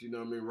favorites. You know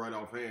what I mean? Right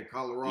offhand,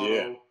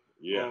 Colorado.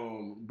 Yeah.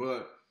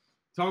 But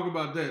talk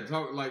about that.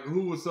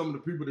 Who were some of the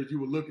people that you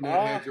were looking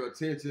at had your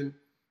attention,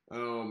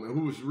 and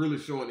who was really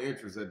showing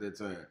interest at that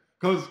time?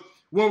 Because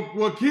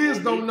what kids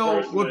don't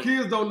know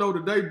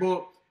today,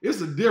 Bump,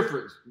 it's a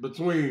difference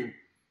between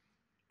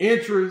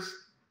interest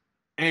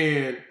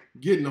and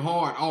getting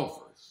hard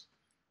offers.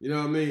 You know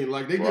what I mean?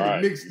 Like they get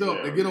it mixed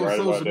up. They get on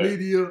social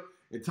media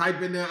and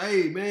type in there,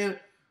 hey man,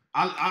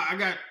 I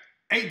got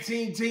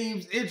 18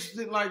 teams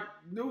interested. Like,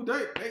 dude,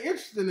 they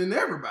interested in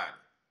everybody.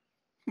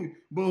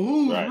 But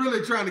who's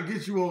really trying to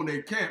get you on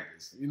their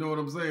campus? You know what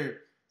I'm saying?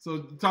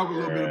 So talk a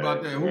little bit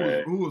about that.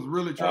 Who was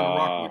really trying to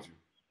rock with you?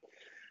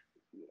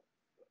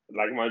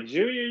 Like my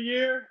junior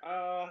year,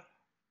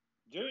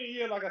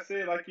 like I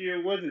said,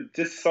 it wasn't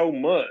just so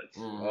much.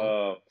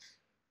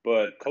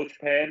 But Coach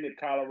Patton at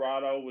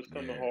Colorado was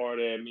coming hard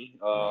at me.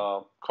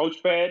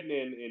 Coach Patton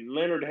and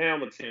Leonard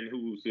Hamilton,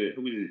 who is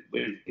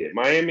it?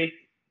 Miami?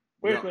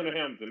 Where's Leonard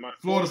Hamilton?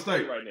 Florida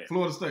State right now.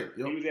 Florida State.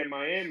 Yep. He was at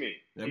Miami.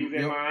 He was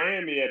at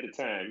Miami at the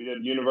time. He was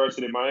at the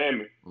University of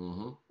Miami.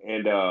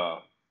 And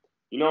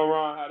you know,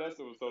 Ron, how that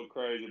was so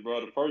crazy, bro.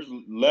 The first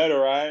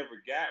letter I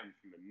ever got was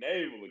from the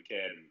Naval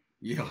Academy.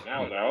 Yeah. And I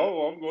was like,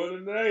 I'm going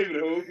to the Navy,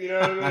 hoop. You know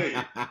what I mean?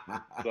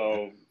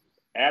 So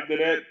after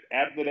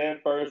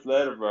that first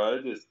letter, bro,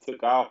 it just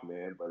took off,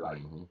 man. But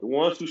the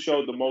ones who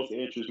showed the most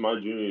interest my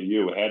junior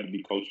year had to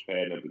be Coach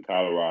Patton up in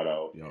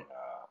Colorado. Yep. And,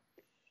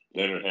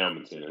 Leonard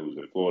Hamilton, who's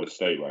at Florida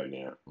State right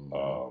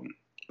now.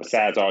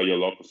 Besides all your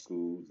local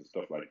schools and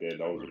stuff like that,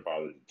 those are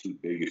probably the two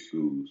biggest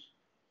schools.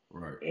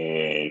 Right.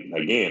 And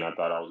again, I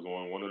thought I was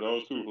going one of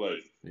those two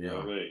places. Yeah. You know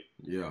what I mean?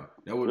 Yeah.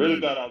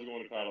 Really thought I was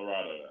going to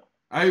Colorado though.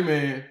 Hey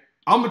man,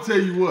 I'm gonna tell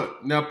you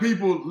what. Now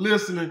people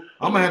listening,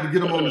 I'm gonna have to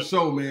get them on the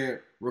show, man.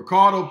 Coach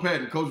Ricardo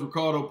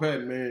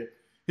Patton, man.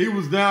 He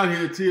was down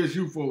here at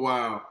TSU for a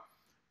while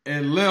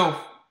and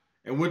left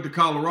and went to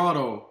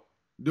Colorado.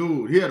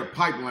 Dude, he had a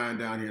pipeline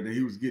down here that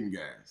he was getting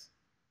guys.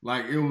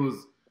 Like he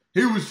was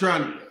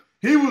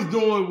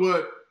doing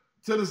what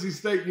Tennessee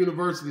State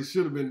University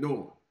should have been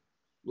doing.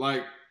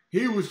 Like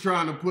he was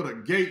trying to put a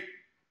gate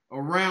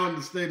around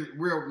the state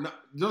where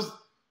just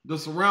the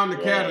surrounding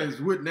counties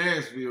with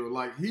Nashville.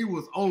 Like he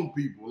was on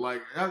people.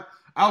 Like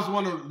I was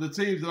one of the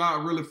teams that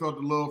I really felt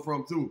the love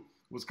from too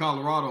was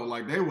Colorado.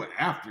 Like they were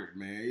after it,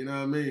 man. You know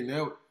what I mean?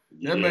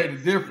 That made a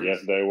difference.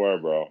 Yes, they were,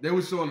 bro. They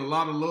were showing a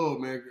lot of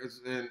love, man.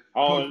 And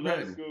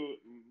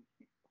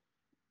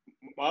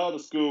my other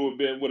school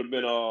would have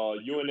been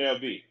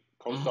UNLV,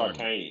 Coach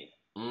Sarkane.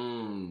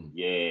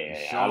 Yeah,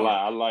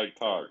 I like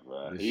Tark,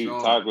 bro.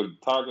 Tark was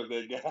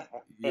that guy.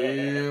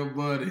 Yeah,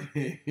 buddy.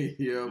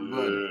 Yeah,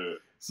 buddy.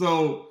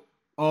 So,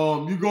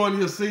 you go into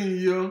your senior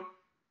year,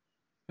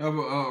 have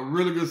a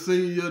really good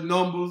senior year,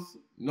 numbers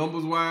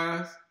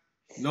wise,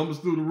 numbers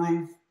through the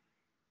roof.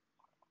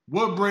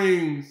 What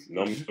brings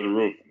numbers through the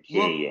roof?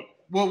 Senior year.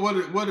 What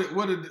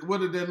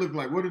did that look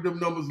like? What did them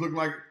numbers look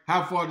like?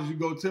 How far did you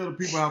go? Tell the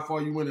people how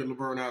far you went at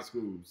Laverne High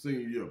School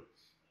senior year.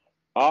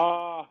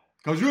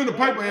 Because you're in the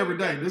paper every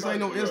day. This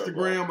ain't no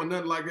Instagram or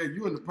nothing like that.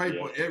 You in the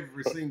paper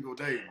every single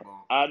day, bro.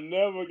 I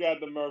never got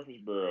to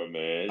Murfreesboro,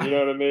 man. You know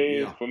what I mean?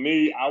 Yeah. For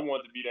me, I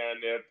wanted to be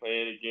down there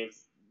playing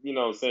against,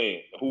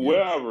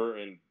 whoever,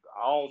 and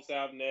all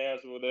South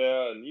Nash were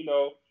there, and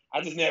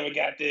I just never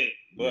got that.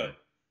 But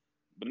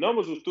the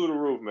numbers was through the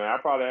roof, man. I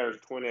probably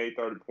averaged 28,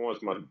 30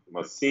 points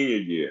my senior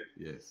year.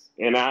 Yes.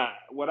 And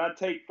what I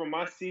take from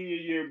my senior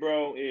year,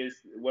 bro, is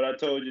what I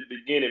told you at the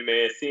beginning,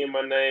 man. Seeing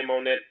my name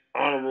on that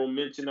honorable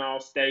mention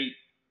All-State,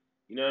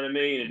 you know what I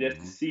mean? And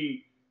just to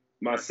see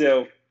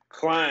myself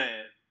climb,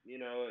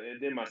 and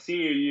then my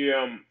senior year,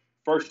 I'm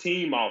first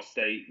team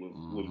All-State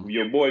with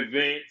your boy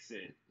Vince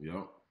and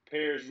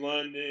Paris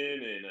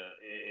London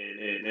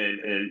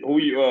and who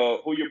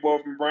your boy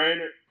from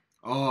Brainerd?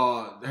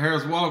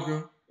 Harris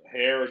Walker.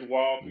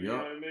 You know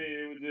what I mean?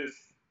 It was just,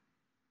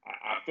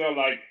 I felt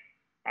like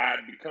I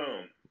had become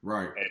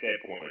at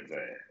that point in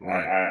time.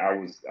 Right. I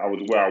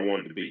was where I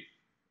wanted to be.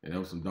 And there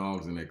was some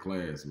dogs in that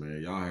class,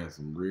 man. Y'all had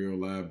some real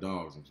live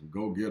dogs and some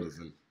go-getters,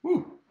 and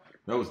whew,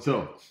 that was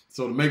tough.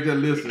 So to make that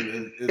list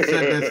and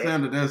set that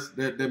standard,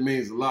 that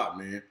means a lot,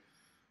 man.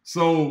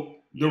 So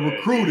the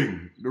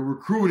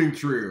recruiting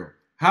trail,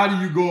 how do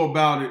you go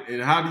about it,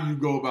 and how do you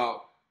go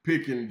about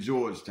picking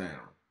Georgetown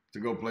to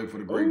go play for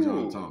the Great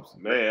John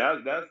Thompson?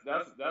 Man,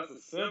 that's a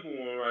simple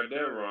one right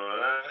there, Ron.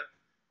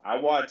 I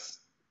watch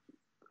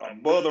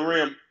Above the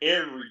Rim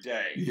every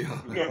day.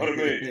 Yeah. You know what I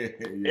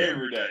mean?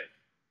 Every day.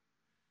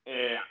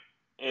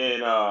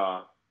 And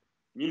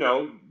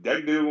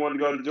that dude wanted to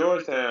go to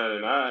Georgetown,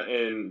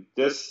 and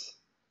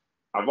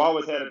I've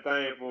always had a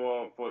thing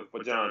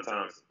for John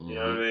Thompson. You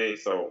know what I mean?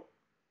 So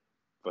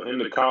for him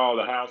to call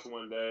the house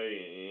one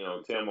day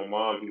and tell my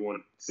mom he wanted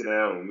to sit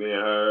down with me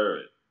and her,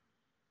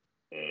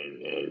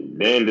 and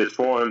then just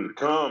for him to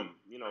come,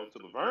 to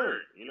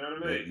Laverne, you know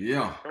what I mean?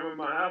 Yeah. Come to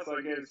my house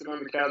again and sit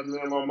on the couch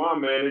and my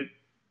mom, man.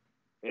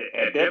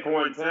 At that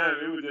point in time,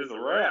 it was just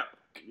a wrap.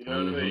 You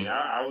know what I mean?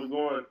 I was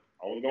going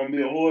to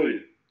be a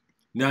Hood.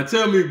 Now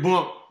tell me,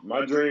 Bump.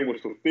 My dream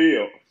was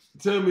fulfilled.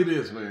 Tell me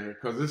this, man,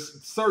 because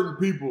it's certain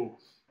people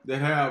that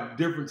have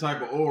different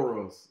type of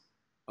auras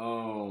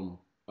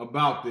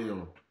about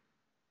them,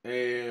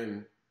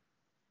 and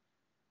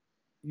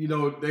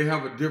they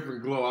have a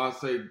different glow. I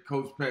say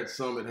Coach Pat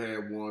Summitt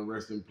had one.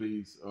 Rest in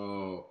peace.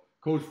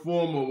 Coach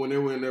Former, when they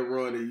were in that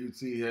run at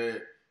UT,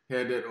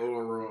 had that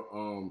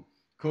aura.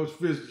 Coach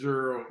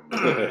Fitzgerald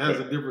has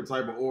a different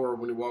type of aura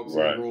when he walks in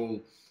the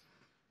room.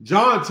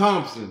 John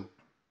Thompson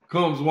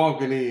comes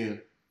walking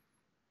in,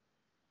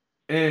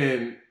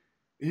 and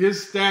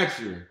his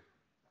stature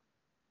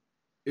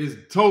is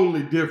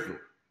totally different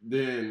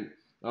than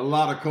a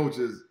lot of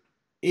coaches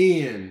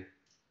in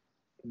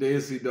the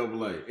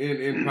NCAA,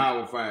 in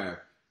Power 5.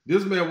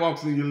 This man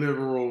walks in your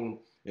living room,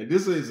 and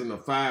this isn't a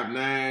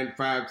 5'9",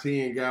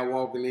 5'10" guy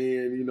walking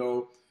in,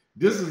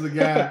 This is a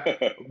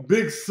guy,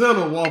 big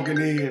center walking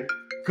in,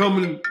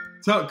 coming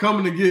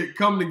to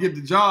get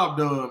the job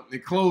done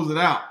and close it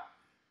out.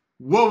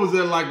 What was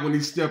that like when he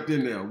stepped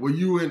in there? Were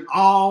you in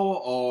awe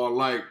or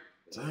like,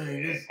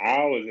 dang, this?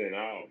 I was in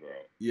awe, bro.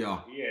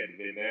 Yeah. He had to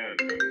be down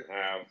to his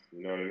house.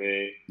 You know what I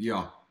mean?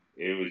 Yeah.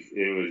 It was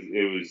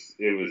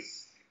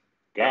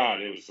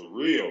God. It was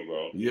surreal,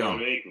 bro. You know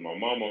what I mean? 'Cause my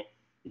mama,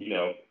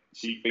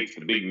 she fixed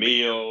a big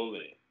meal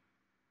and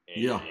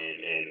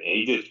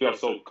he just felt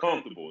so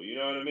comfortable. You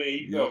know what I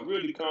mean? He felt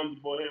really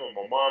comfortable. Him and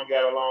my mom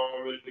got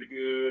along really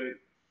good,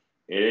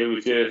 and it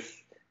was just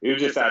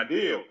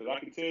ideal, because I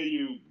can tell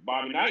you,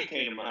 Bobby Knight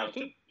came to my house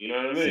too. You know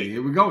what I mean? See,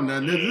 here we go.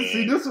 Now, this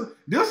is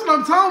what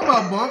I'm talking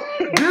about, Buck.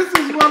 This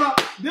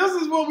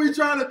is what we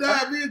trying to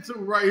dive into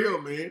right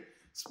here, man.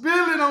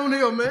 Spill it on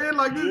here, man.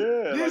 Like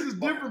this is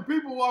different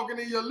people walking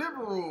in your living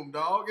room,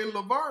 dog, in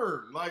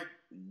Laverne. Like,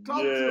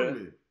 talk to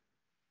me.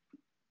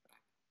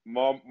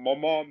 My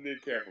mom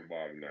didn't care for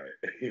Bobby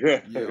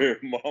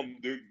Knight. Mom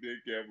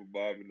didn't care for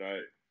Bobby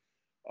Knight.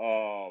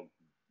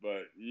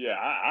 But yeah,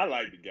 I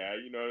like the guy.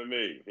 You know what I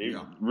mean? He's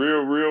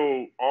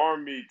real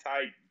Army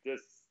type,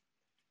 just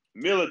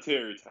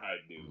military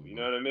type dude. You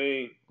know what I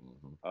mean?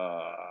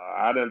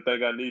 I didn't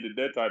think I needed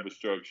that type of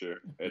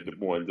structure at the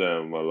point in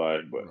time in my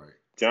life. But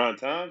John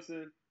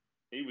Thompson,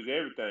 he was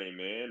everything,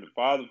 man. The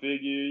father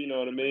figure. You know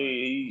what I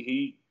mean?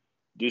 He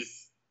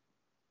just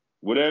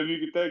whatever you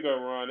could think of,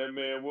 Ron, that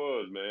man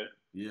was, man.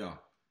 Yeah.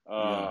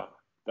 I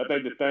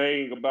think the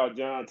thing about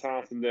John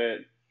Thompson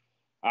that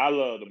I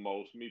love the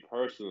most, me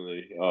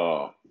personally,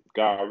 God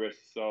rest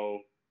his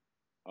soul.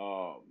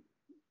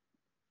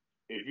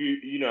 If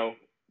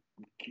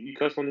you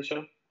cuss on the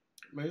show?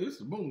 Man, it's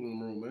the boom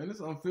room, man. It's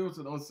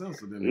unfiltered,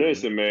 uncensored in there.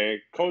 Listen, man.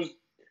 Coach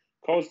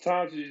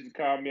Thompson used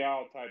to call me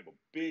all type of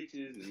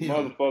bitches and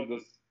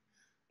motherfuckers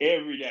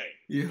every day.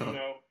 Yeah. You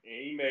know?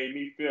 And he made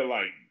me feel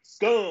like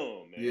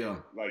scum, man. Yeah.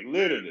 Like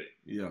literally.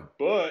 Yeah.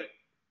 But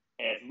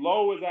as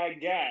low as I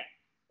got,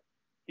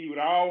 he would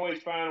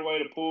always find a way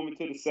to pull me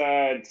to the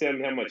side and tell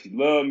me how much he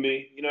loved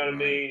me. You know what I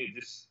mean?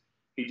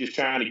 He just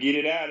trying to get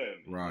it out of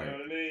me. Right. You know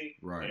what I mean?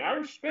 Right. And I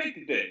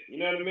respected that. You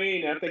know what I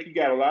mean? I think you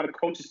got a lot of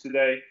coaches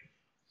today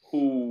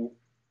who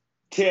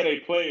tear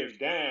their players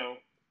down,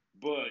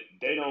 but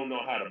they don't know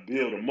how to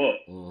build them up.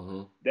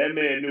 Mm-hmm. That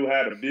man knew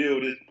how to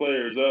build his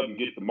players up and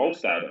get the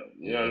most out of them.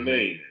 You know what I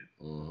mean?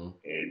 Mm-hmm.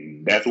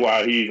 And that's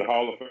why he's a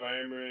Hall of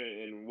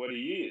Famer and what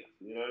he is.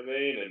 You know what I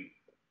mean? And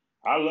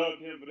I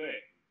loved him for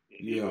that. If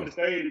he would have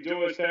stayed at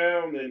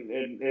Georgetown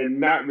and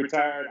not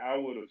retired, I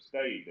would have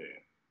stayed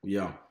there.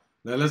 Yeah.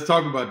 Now let's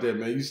talk about that,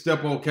 man. You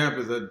step on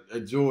campus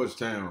at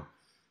Georgetown.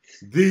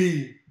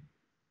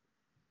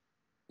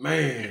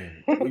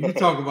 Man, when you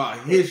talk about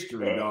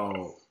history,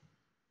 dog,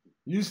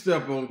 you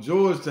step on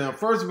Georgetown.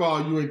 First of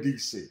all, you in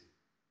D.C.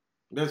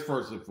 That's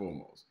first and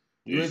foremost.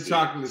 You're in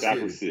Chocolate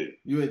City.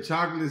 You're in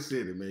Chocolate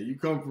City, man. You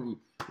come from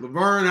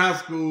Laverne High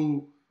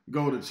School,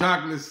 go to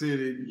Chocolate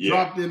City,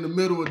 dropped in the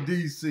middle of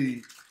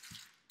D.C.,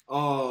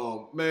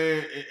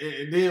 man,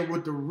 and then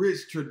with the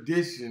rich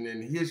tradition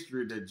and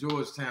history that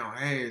Georgetown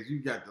has, you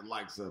got the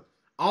likes of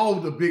all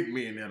the big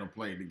men that have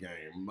played the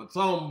game.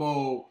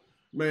 Matumbo,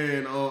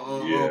 man,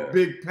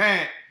 Big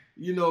Pat,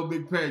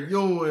 Big Pat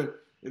Ewing,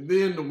 and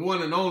then the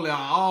one and only,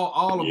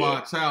 all of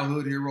our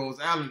childhood heroes,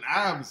 Allen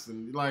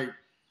Iverson. Like,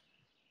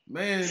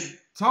 man,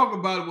 talk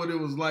about what it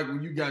was like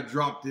when you got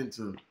dropped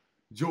into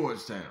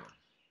Georgetown.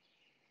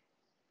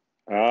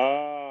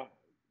 Ron,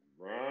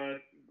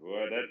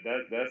 boy,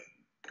 that's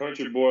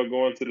country boy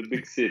going to the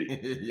big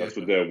city. That's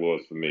what that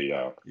was for me,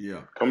 y'all.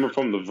 Yeah. Coming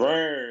from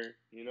Laverne,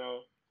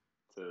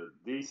 to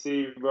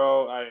DC,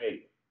 bro,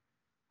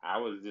 I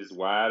was just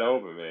wide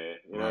open, man.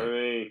 You know what I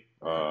mean?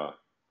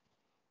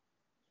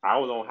 I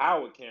was on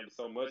Howard campus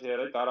so much, they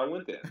thought I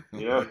went there.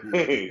 You know what I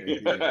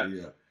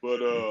mean?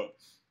 But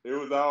it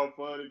was all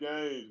fun and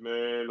games,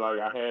 man. Like,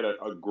 I had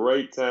a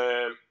great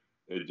time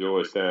at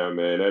Georgetown,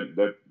 man.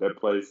 That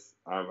place,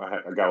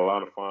 I got a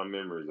lot of fond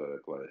memories of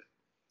that place.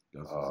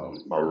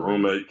 My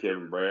roommate,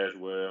 Kevin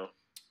Braswell,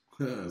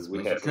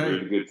 we had some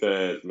really good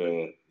times,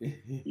 man.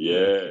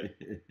 Yeah.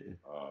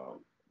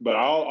 But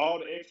all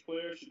the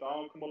ex-players should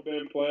all come up there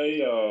and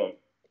play.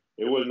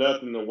 It was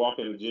nothing to walk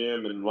in the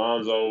gym and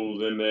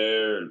Lonzo's in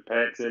there and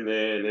Pat's in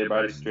there and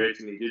everybody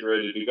stretching and getting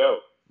ready to go.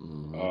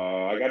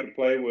 I got to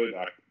play with,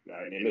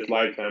 in this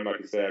lifetime, I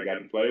can say I got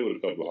to play with a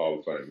couple of Hall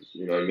of Famers.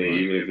 You know what I mean?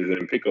 Even if it's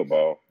in pickup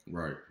ball.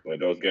 Right. But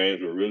those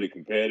games were really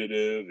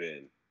competitive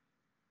and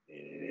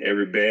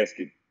every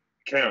basket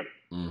counted.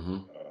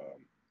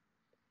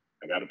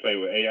 I got to play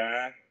with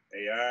AI.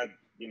 AI,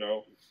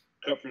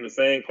 cut from the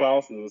same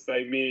cloth as the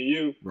same me and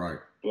you. Right.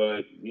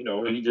 But,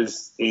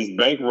 his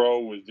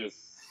bankroll was just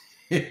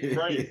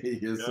crazy.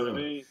 Yes, you know what I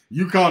mean?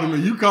 You caught him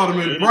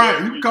in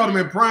prime. You caught him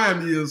in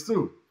prime years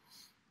too.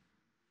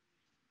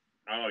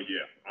 Oh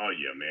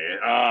yeah,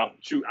 man.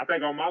 Shoot, I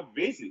think on my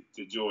visit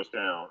to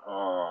Georgetown,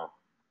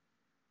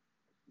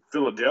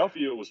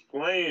 Philadelphia was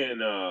playing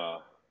the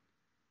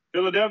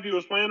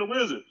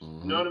Wizards.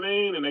 You know what I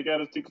mean? And they got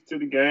us tickets to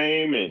the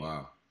game, and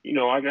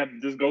I got to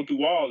just go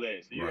through all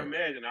that. So you can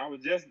imagine, I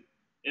was just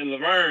in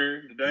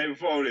Laverne the day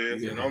before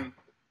this, and I'm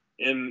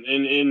in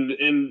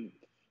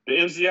the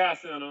MCI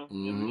Center.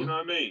 You know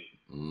what I mean?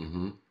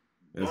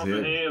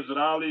 Bumping hands with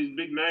all these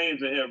big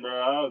names in here,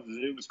 bro.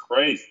 It was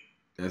crazy.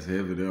 That's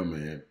heavy there,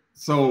 man.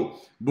 So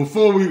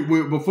before we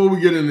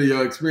get into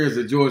your experience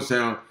at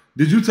Georgetown,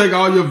 did you take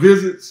all your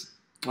visits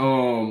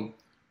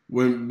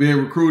when being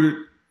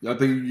recruited? I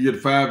think you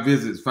get 5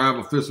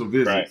 official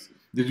visits. Right.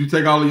 Did you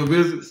take all of your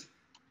visits?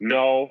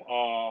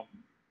 No.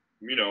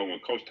 When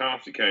Coach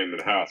Thompson came to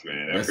the house,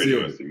 man, that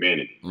pretty much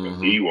cemented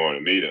it. He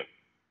wanted me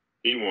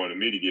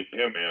to get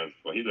him hands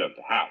before he left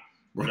the house.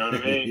 You know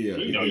what I mean? You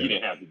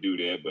didn't have to do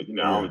that, but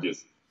I was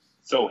just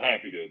so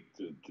happy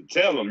to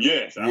tell him,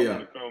 yes, I want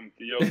to come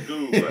to your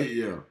school.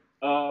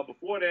 But,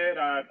 before that,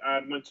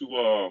 I went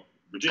to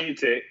Virginia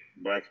Tech,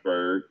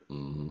 Blacksburg.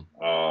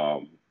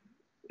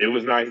 It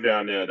was nice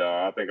down there,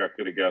 though. I think I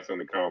could have got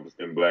something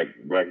accomplished in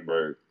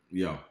Blacksburg.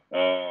 Yeah.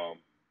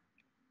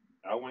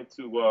 I went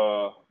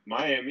to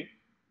Miami.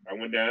 I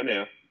went down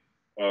there.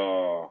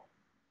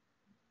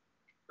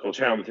 Coach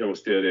Hamilton was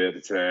still there at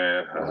the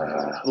time.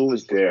 Who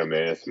was there,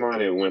 man?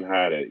 Somebody went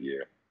high that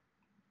year.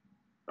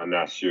 I'm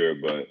not sure,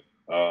 but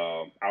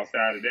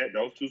outside of that,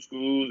 those 2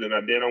 schools, and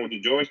then I went to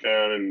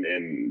Georgetown,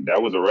 and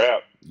that was a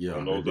wrap. Yeah,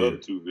 on those other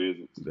 2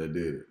 visits. That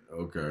did it.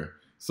 Okay.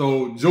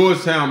 So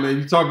Georgetown, man,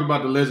 you talked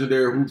about the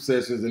legendary hoop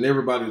sessions and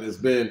everybody that's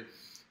been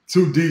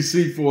to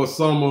DC for a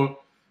summer.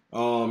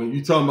 And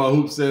you talking about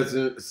hoop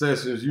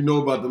sessions, you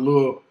know about the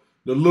little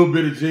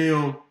bit of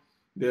gym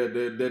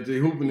that they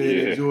hooping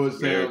in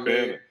Georgetown,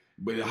 man.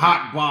 But the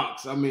hot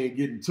box, I mean,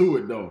 getting to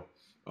it though.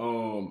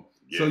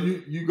 So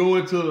you go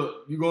into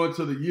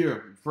the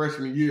year,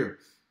 freshman year.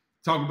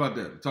 Talk about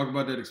that. Talk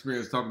about that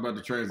experience. Talk about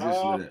the transition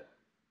of that.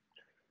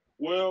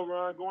 Well,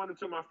 Ron, going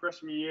into my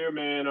freshman year,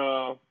 man,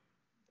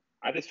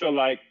 I just felt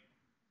like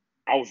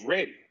I was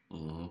ready.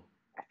 Mm-hmm.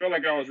 I felt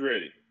like I was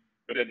ready.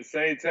 But at the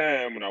same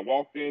time, when I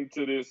walked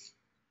into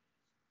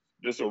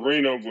this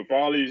arena with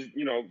all these,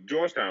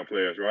 Georgetown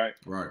players, right?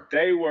 Right.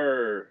 They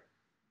were,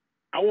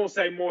 I won't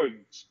say more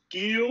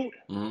skilled.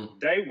 Mm-hmm.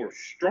 They were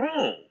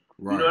strong.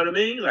 Right. You know what I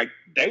mean? Like,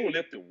 they were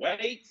lifting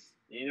weights.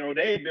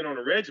 They had been on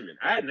a regimen.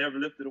 I had never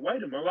lifted a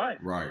weight in my life.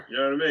 Right. You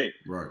know what I mean?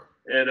 Right.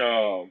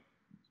 And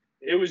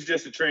it was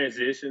just a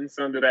transition,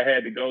 something that I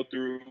had to go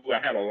through. I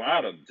had a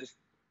lot of just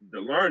the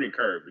learning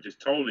curve was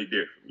just totally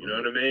different. You know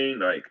what I mean?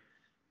 Like,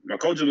 my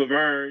coach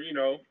Laverne,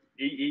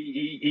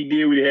 he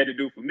did what he had to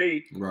do for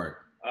me. Right.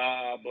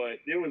 But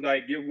it was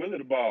like, give Willie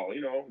the ball.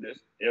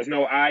 There's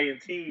no I in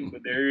team,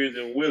 but there is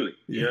in Willie.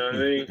 You know what I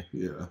mean?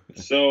 Yeah.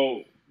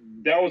 So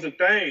that was a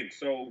thing.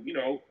 So,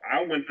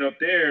 I went up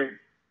there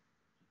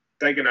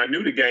thinking I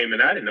knew the game,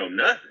 and I didn't know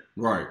nothing.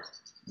 Right.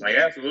 Like,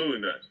 absolutely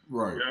nothing.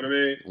 Right. You know what I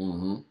mean?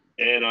 Mm-hmm.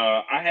 And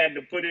I had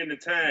to put in the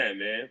time,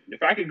 man.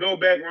 If I could go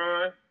back,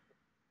 Ron,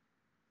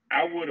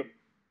 I would have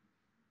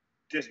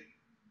just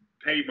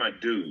paid my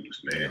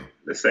dues, man. Yeah.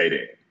 Let's say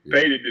that. Yeah.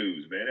 Pay the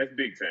dues, man. That's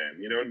big time.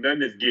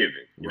 Nothing is given.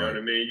 You know what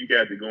I mean? You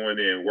got to go in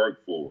there and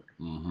work for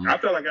it. Mm-hmm. I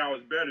felt like I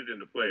was better than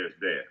the players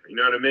there. You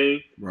know what I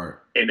mean? Right.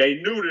 And they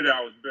knew that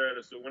I was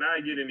better. So when I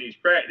get in these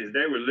practice,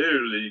 they would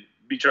literally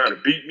be trying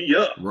to beat me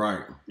up.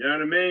 Right. You know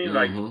what I mean? Mm-hmm.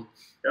 Like,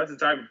 that's the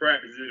type of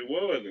practice that it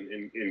was.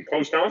 And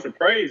Coach Thompson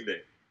praised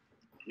that.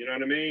 You know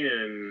what I mean?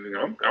 And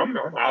I'm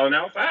hauling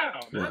out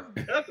foul. Right.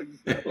 That's a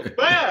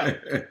foul.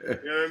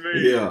 You know what I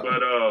mean? Yeah.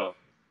 But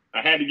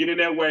I had to get in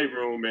that weight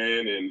room,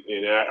 man, and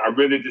I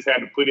really just had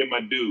to put in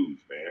my dues,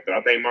 man. Because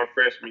I think my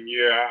freshman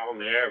year, I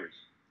only averaged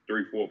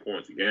 3-4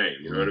 points a game.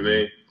 You know what I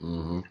mean?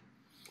 Mm-hmm.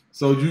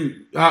 So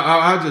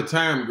how'd your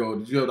time go?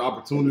 Did you have the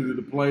opportunity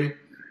to play?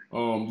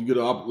 Did you get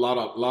a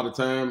lot of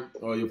time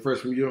your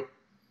freshman year?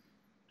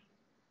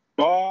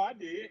 Oh, I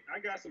did. I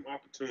got some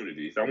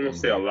opportunities. I won't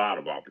say a lot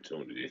of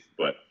opportunities,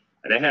 but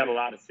they had a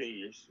lot of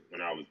seniors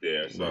when I was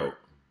there, so. Right.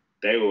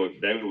 They were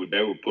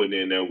putting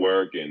in their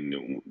work,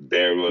 and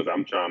there was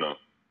I'm trying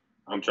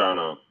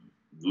to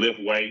lift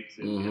weights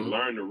and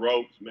learn the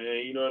ropes,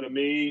 man. You know what I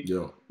mean?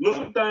 Yeah.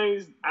 Little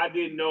things I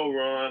didn't know,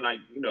 Ron, like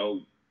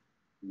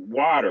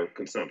water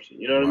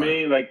consumption. You know what I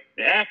mean? Like,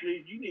 the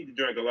athlete, you need to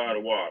drink a lot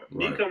of water.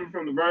 Right. Me coming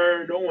from the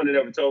burn, no one had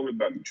ever told me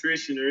about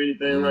nutrition or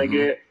anything like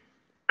that.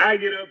 I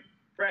get up,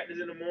 practice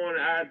in the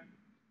morning,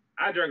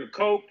 I drank a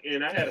Coke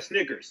and I had a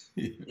Snickers.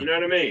 You know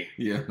what I mean?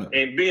 Yeah.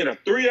 And being a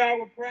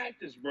 3-hour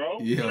practice, bro.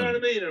 Yeah. You know what I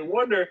mean? And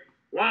wonder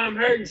why I'm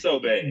hurting so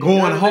bad.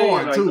 Going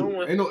hard, I mean?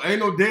 Like, too. Ain't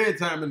no dead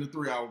time in the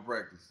 3-hour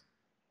practice.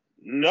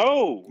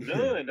 No,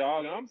 none,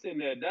 dog. I'm sitting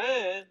there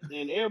dying,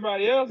 and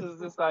everybody else is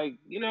just like,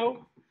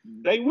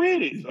 they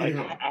with it. Like,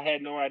 I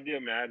had no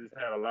idea, man. I just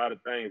had a lot of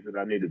things that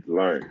I needed to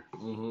learn.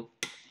 Mm-hmm.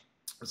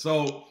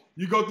 So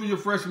you go through your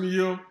freshman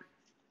year,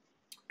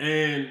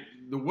 and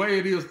the way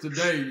it is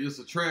today, it's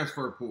a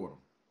transfer portal.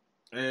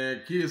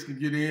 And kids can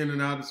get in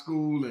and out of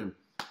school and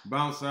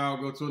bounce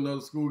out, go to another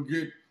school,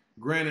 get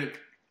granted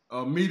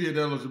immediate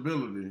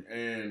eligibility.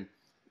 And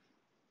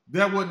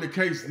that wasn't the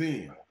case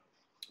then.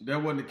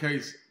 That wasn't the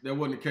case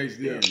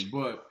then. Yeah.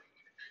 But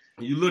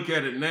you look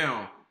at it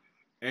now,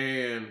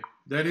 and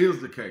that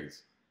is the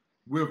case.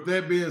 With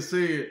that being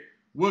said,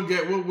 what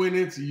went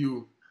into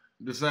you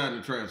deciding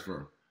to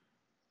transfer?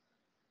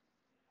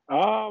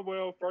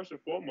 Well, first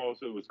and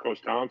foremost, it was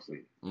Coach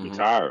Thompson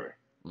retiring.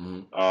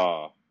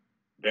 Mm-hmm.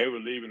 They were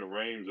leaving the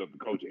reins of the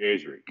Coach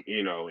Edrick,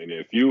 and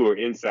if you were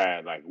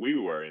inside like we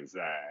were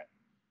inside,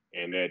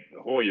 and that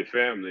Hoya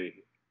family,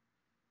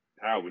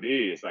 how it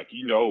is, like,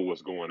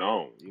 what's going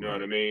on. You know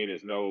what I mean?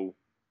 There's no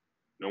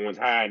one's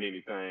hiding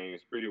anything.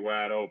 It's pretty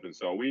wide open.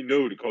 So we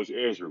knew that Coach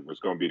Edrick was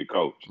going to be the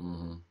coach.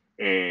 Mm-hmm.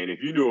 And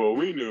if you knew what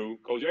we knew,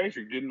 Coach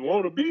Edrick didn't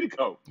want to be the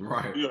coach.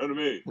 Right. You know what I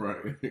mean? Right.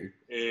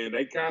 And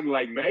they kind of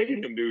like made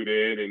him do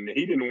that, and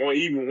he didn't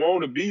even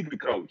want to be the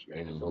coach,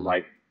 man. Mm-hmm. So,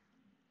 like,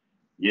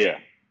 yeah.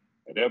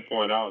 At that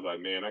point, I was like,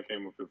 man, I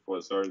came up here for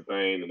a certain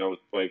thing, and I was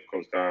playing for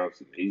Coach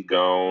Thompson. He's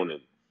gone,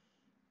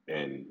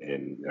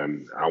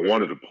 and I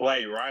wanted to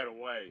play right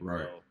away.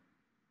 Right. So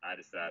I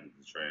decided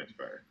to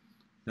transfer.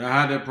 Now,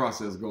 how'd that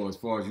process go as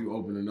far as you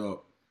opening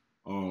up,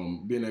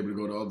 being able to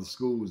go to other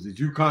schools? Did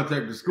you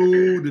contact the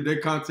school? Did they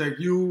contact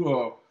you?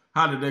 Or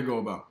how did that go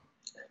about?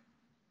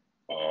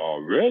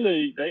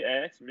 Really, they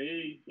asked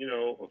me,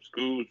 of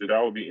schools that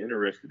I would be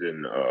interested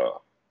in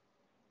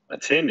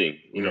attending,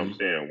 you know what I'm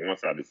saying,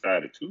 once I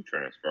decided to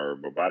transfer.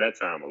 But by that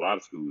time, a lot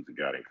of schools had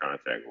got in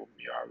contact with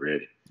me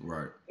already.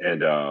 Right.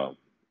 And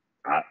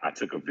I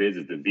took a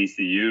visit to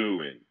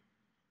VCU,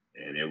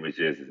 and it was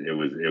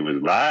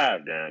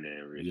live down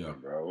there in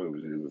Richmond, bro.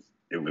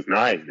 It was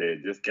nice. They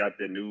had just got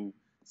their new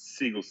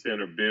Siegel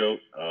Center built.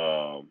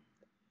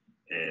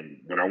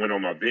 And when I went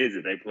on my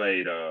visit, they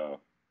played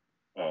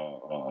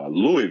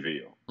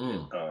Louisville.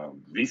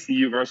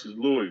 VCU versus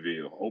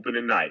Louisville,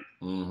 opening night.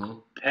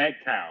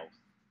 packed house,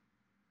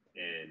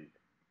 and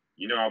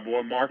our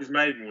boy Marcus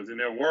Maven was in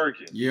there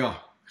working. Yeah.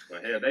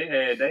 But hell, they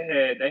had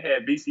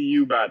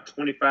VCU by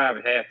 25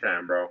 at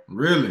halftime, bro.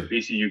 Really?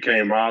 VCU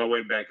came all the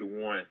way back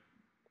and won.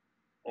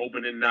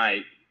 Opening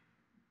night,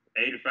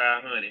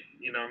 8,500.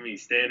 You know what I mean?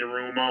 Standing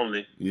room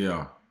only.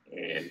 Yeah.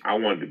 And I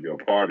wanted to be a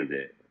part of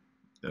that.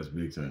 That's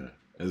big time.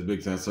 That's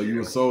big time. So you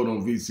were sold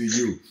on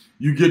VCU.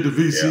 You get to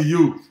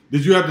VCU. Yeah.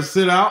 Did you have to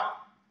sit out?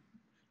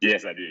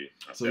 Yes, I did.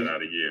 I sat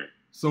out a year.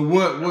 So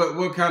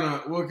what kind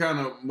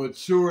of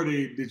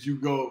maturity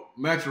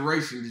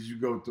maturation did you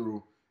go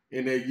through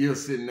in that year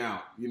sitting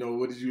out?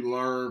 What did you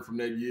learn from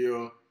that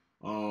year?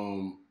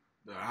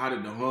 How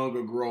did the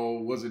hunger grow?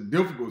 Was it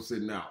difficult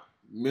sitting out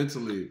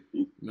mentally?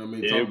 You know what I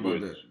mean? Talk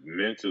about that. It was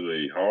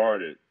mentally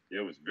hard. It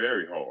was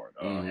very hard.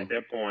 At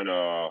that point,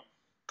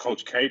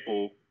 Coach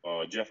Capel,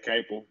 Jeff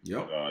Capel,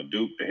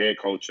 Duke, the head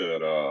coach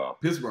at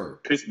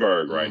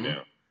Pittsburgh right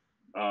now.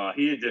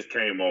 He had just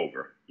came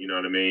over. You know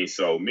what I mean?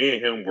 So me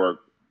and him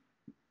worked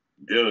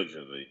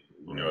diligently,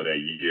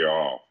 that year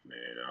off,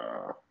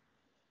 man.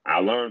 I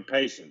learned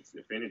patience,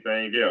 if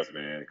anything else,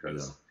 man,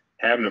 because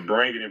having to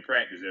bring it in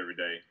practice every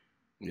day,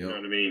 you know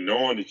what I mean?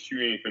 Knowing that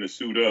you ain't finna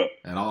suit up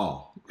at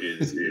all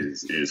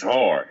is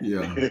hard.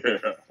 Yeah.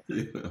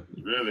 It's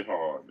really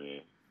hard,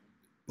 man.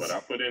 But I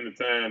put in the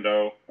time,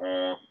 though.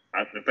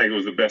 I think it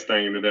was the best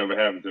thing that ever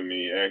happened to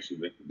me,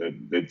 actually,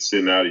 that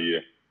sitting out a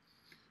year.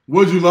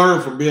 What did you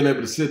learn from being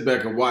able to sit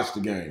back and watch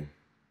the game?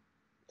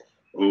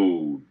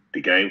 Ooh, the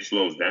game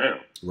slows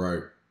down.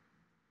 Right.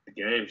 The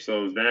game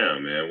slows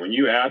down, man. When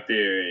you're out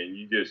there and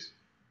you're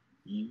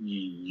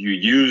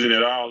using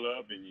it all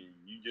up and you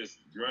just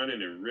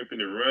running and ripping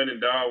and running,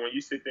 dog, when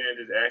you sit there and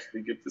just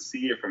actually get to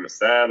see it from a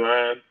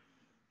sideline,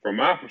 from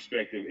my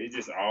perspective, it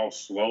just all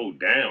slowed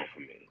down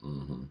for me.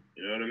 Mm-hmm.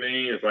 You know what I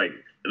mean? It's like,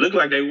 it looked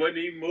like they wasn't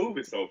even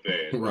moving so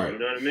fast. Right. You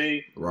know what I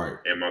mean? Right.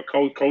 And my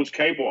Coach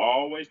Capel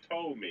always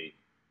told me,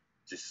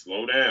 just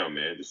slow down,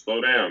 man. Just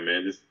slow down,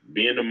 man. Just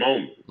be in the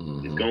moment.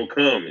 Mm-hmm. It's gonna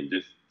come and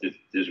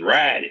just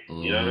ride it.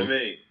 Mm-hmm. You know what I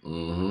mean?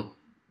 Mm-hmm.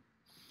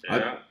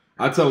 Yeah.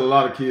 I tell a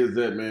lot of kids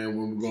that, man,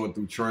 when we're going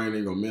through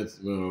training or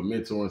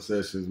mentoring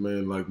sessions,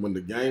 man, like when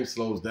the game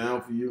slows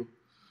down for you,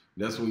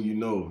 that's when you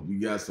know you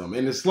got something.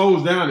 And it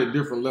slows down at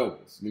different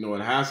levels.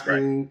 At high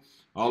school,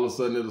 all of a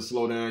sudden it'll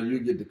slow down. You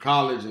get to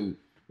college and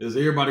there's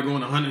everybody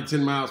going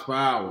 110 miles per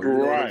hour. You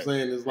know what I'm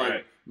saying? It's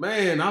like,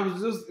 man,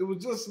 it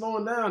was just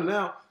slowing down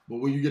now. But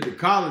when you get to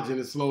college and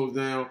it slows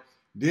down,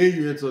 then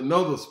you're into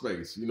another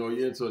space. You're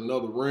into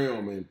another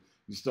realm and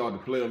you start to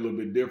play a little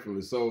bit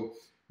differently. So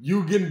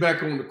you getting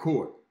back on the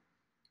court.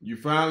 You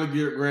finally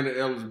get granted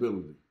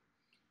eligibility.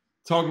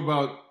 Talk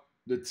about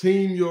the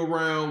team you're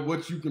around,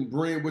 what you can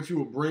bring, what you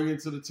were bringing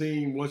to the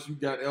team once you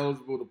got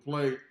eligible to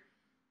play.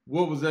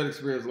 What was that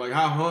experience like?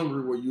 How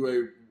hungry were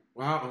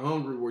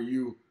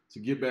you to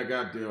get back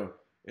out there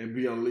and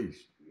be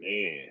unleashed?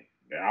 Man,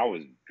 I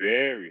was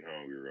very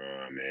hungry,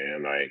 Ron,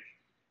 man. Like,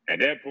 at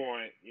that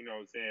point, you know what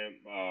I'm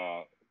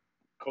saying,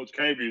 Coach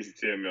Cable used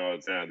to tell me all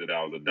the time that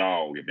I was a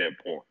dog at that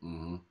point.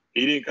 Mm-hmm.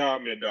 He didn't call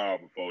me a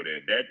dog before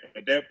that.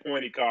 At that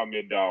point, he called me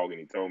a dog, and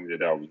he told me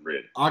that I was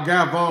ready. Our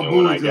guy Von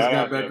Boone just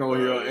got back on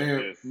here,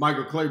 and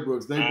Michael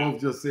Claybrooks, they both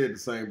just said the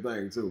same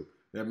thing, too.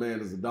 That man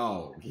is a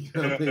dog. You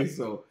know what I mean?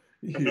 So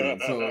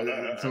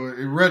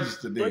it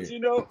registered then.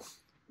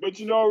 But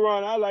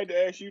Ron, I like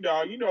to ask you,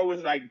 dog,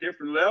 it's like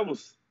different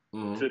levels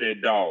to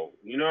that dog.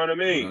 You know what I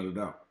mean? Not a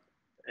doubt.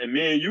 And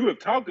me and you have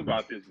talked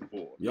about this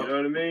before. Yep. You know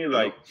what I mean?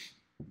 Like,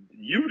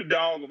 you the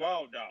dog of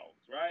all dogs.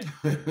 Right?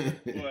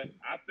 But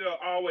I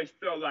always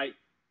felt like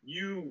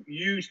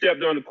you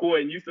stepped on the court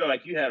and you felt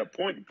like you had a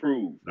point to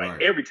prove,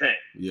 like every time.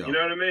 Yeah. You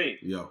know what I mean?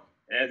 Yeah.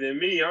 As in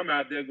me, I'm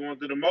out there going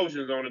through the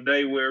motions on a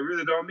day where it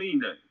really don't mean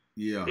nothing.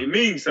 Yeah. It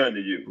means something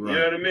to you. Right. You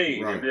know what I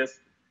mean? Right. And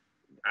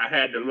I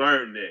had to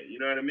learn that. You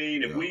know what I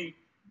mean? If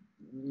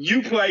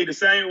you play the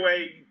same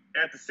way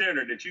at the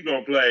center that you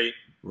gonna play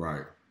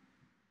right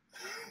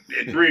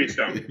at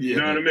Bridgestone. You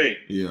know what I mean?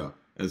 Yeah.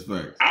 That's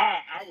facts.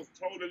 I was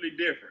totally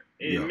different.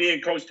 And me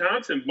and Coach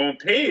Thompson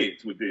bumped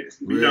heads with this.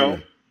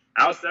 Really?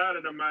 Outside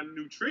of my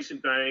nutrition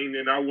thing,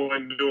 and I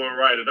wasn't doing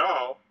right at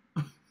all.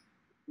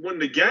 When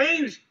the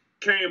games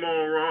came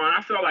on, Ron,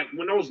 I felt like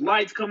when those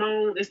lights come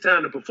on, it's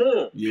time to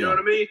perform. Yeah. You know what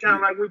I mean? Kind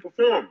of like we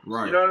perform.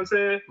 Right. You know what I'm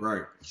saying?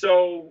 Right.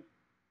 So,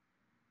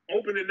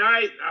 opening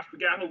night, I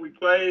forgot who we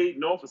played,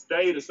 Norfolk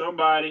State or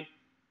somebody.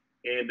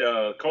 And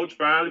Coach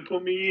finally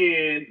put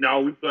me in. No,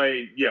 we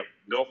played,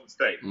 Norfolk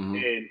State. Mm-hmm.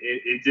 And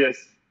it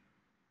just,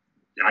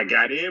 I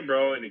got in,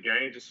 bro, and the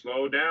game just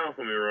slowed down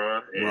for me,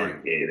 Ron.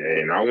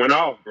 And I went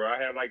off, bro.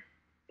 I had like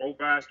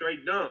 4-5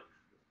 straight dunks.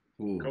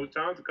 Ooh. Coach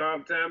Thompson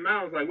called the timeout.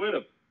 I was like, where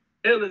the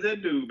hell is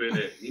that dude been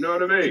at? You know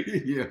what I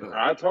mean? Yeah.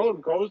 I told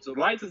him, Coach, the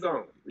lights is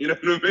on. You know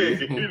what I mean?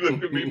 He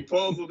looked at me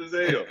puzzled as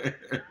hell.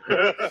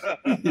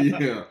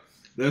 Yeah,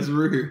 that's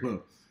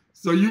real.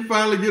 So you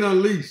finally get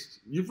unleashed.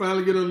 Your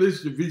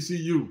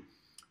VCU.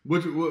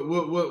 What?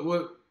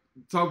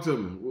 Talk to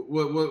me.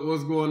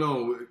 What's going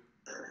on?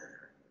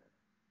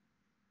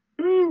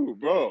 Ooh,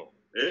 bro.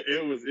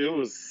 It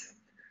was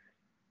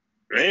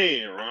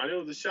Man, Ron, it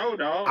was a show,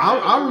 dog.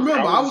 I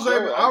remember I was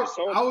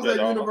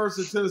at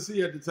University of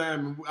Tennessee at the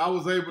time, and I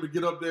was able to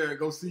get up there and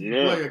go see you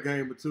play a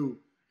game or two.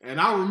 And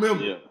I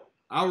remember,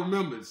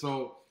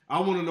 So I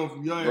want to know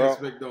from your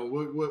aspect though,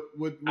 what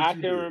I you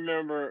can did.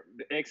 remember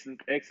the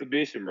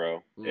exhibition,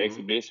 bro. The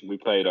exhibition we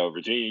played over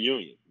Virginia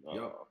Union.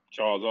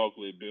 Charles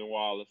Oakley, Ben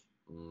Wallace.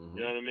 You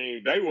know what I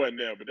mean? They wasn't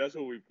there, but that's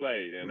who we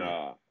played. And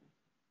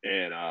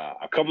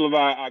a couple of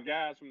our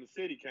guys from the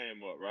city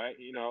came up, right?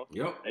 You know,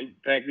 they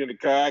packed in the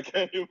car,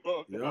 came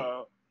up.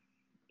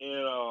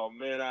 And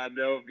man, I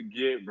never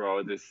forget,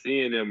 bro, just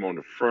seeing them on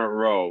the front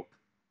row.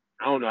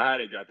 I don't know how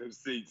they got them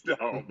seats,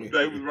 though, but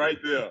they was right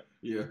there.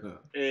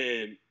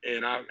 And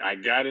I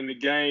got in the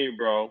game,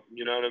 bro.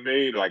 You know what I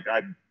mean? Like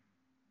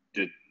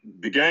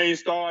the game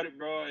started,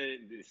 bro,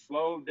 and it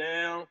slowed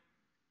down.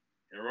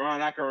 And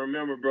Ron, I can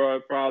remember, bro,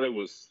 it probably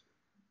was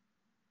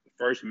the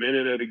first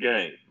minute of the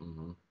game.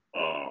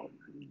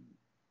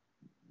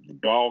 The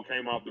ball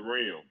came off the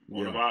rim.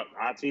 One of our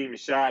team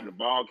shot, and the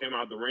ball came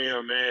out the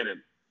rim, man,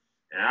 and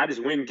I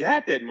just went and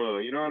got that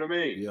mug. You know what I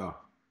mean? Yeah.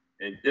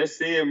 And just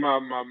seeing my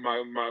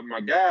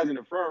guys in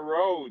the front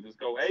row just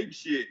go ape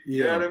shit.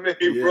 You know what I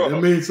mean, bro?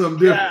 That means something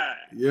different.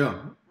 Yeah.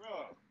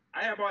 Bro,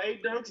 I had about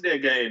 8 dunks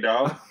that game,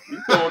 dog.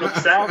 You throwing up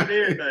south and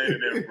everything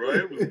in there, bro.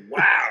 It was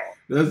wow.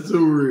 That's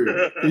too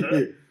real.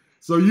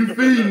 So you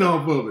feeding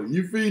off of it.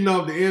 You feeding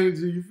off the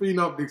energy. You feeding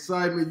off the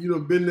excitement. You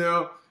done been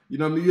there. You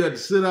know what I mean? You had to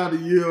sit out a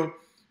year.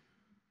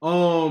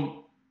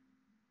 Going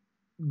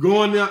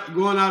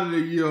out of the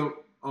year,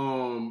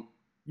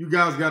 you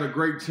guys got a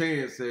great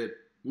chance at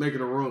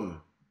making a run.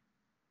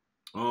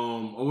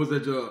 Or was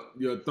that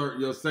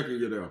your second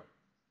year there?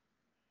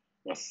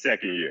 My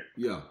second year.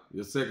 Yeah,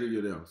 your second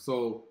year there.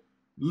 So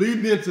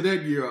leading into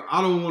that year,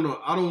 I don't wanna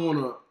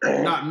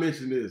not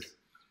mention this.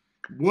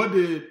 What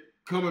did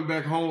coming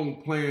back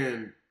home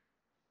playing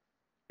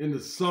in the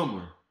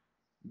summer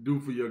do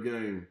for your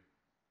game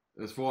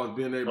as far as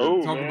being able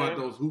to talk about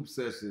those hoop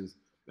sessions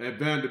at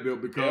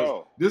Vanderbilt?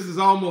 Because this is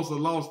almost a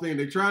lost thing.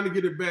 They're trying to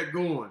get it back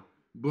going.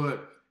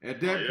 But at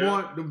that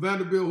point, the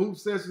Vanderbilt hoop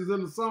sessions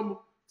in the summer,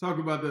 talk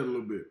about that a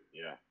little bit.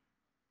 Yeah.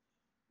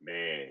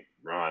 Man,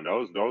 Ron,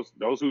 those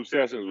hoop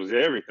sessions was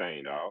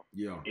everything, dog.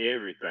 Yeah.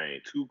 Everything.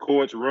 2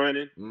 courts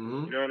running.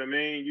 You know what I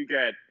mean? You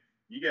got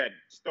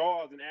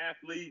stars and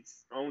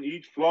athletes on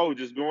each floor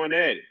just going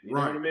at it. You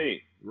know what I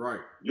mean? Right.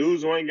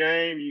 Lose one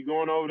game, you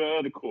going over the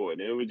other court.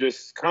 And it was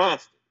just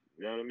constant.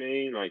 You know what I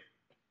mean? Like,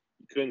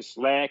 you couldn't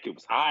slack. It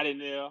was hot in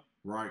there.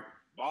 Right.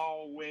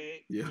 Ball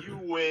wet. Yeah. You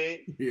wet.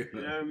 Yeah.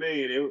 You know what I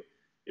mean?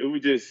 It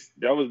was just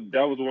that was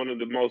one of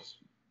the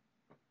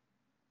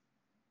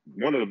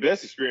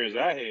best experiences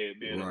I had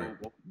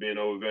being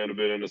over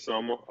Vanderbilt in the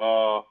summer.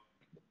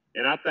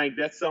 And I think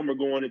that summer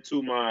going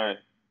into my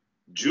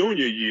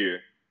junior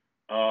year,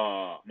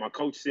 my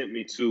coach sent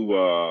me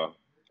to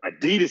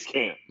Adidas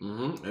camp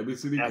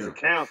as a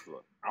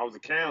counselor. I was a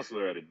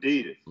counselor at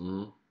Adidas.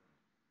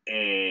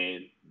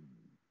 And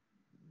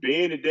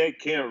being at that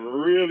camp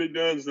really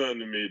done something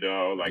to me,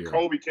 dog. Like,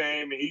 Kobe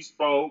came and he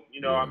spoke.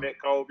 You know, I met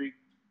Kobe,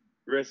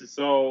 rest his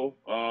soul.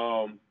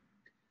 I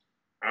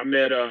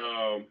met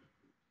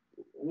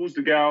who's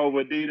the guy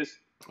over Adidas?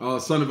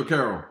 Sonny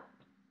Vaccaro.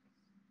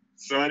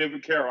 Sonny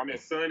Vaccaro. I met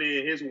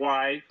Sonny and his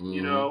wife.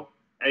 You know,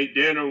 ate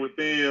dinner with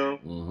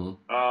them.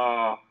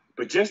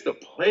 But just the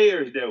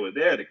players that were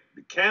there, the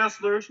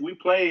counselors. We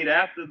played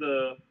after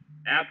the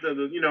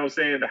you know,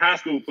 saying the high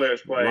school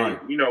players played. Right.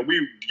 You know,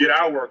 we get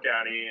our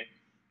workout in,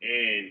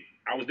 and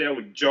I was there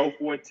with Joe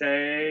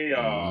Forte,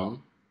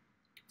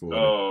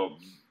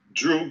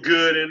 Drew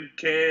Gooden,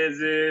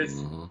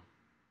 Kansas.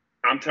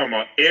 I'm talking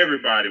about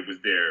everybody was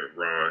there,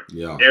 Ron.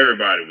 Yeah.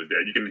 Everybody was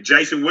there.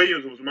 Jason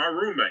Williams was my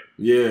roommate.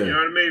 Yeah. You know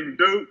what I mean,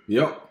 dude?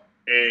 Yep.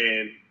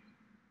 And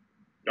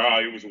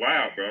it was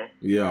wild, bro.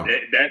 Yeah.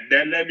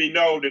 That let me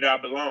know that I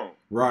belong.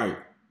 Right.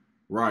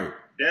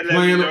 That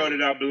let me know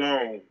that I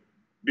belong.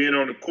 Being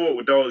on the court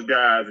with those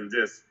guys and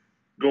just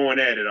going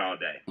at it all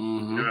day. You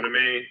know what I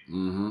mean?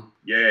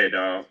 Yeah,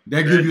 dog.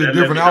 That gives you a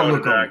different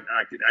outlook on it.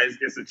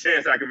 It's a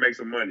chance I can make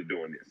some money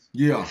doing this.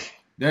 Yeah.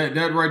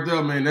 That right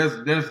there, man,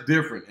 that's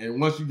different. And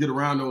once you get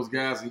around those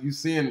guys and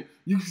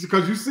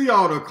because you see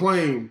all the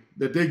acclaim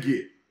that they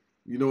get.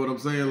 You know what I'm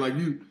saying? Like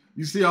you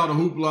see all the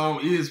hoopla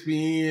on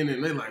ESPN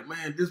and they're like,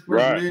 man, this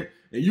person there.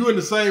 And you in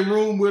the same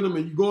room with them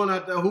and you going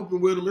out there hooping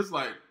with them. It's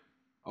like,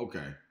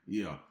 okay,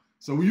 yeah.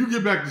 So when you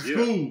get back to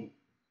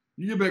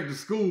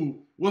school,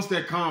 what's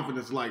that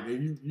confidence like?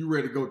 And you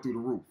ready to go through the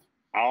roof?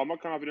 All my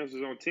confidence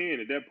was on 10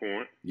 at that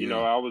point. You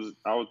know, I was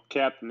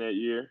captain that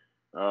year.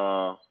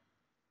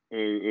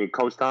 And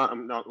Coach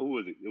Tom, who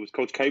was it? It was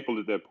Coach Capel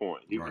at that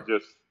point. He was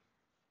just,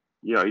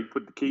 he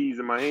put the keys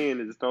in my hand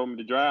and just told me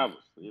to drive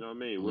us. You know what I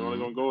mean? We're only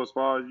gonna go as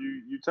far as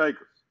you take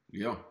us.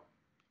 Yeah.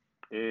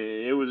 And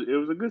it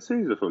was a good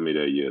season for me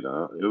that year,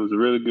 dog. It was a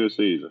really good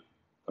season.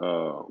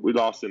 We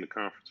lost in the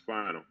conference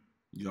final.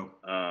 Yep.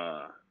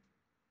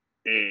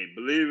 And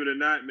believe it or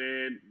not,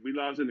 man, we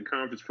lost in the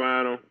conference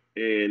final.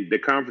 And the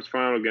conference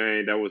final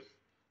game, that was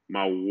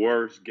my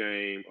worst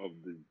game of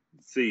the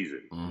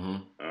season.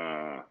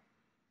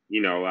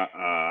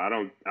 I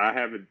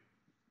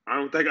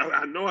don't think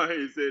I know I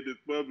ain't said this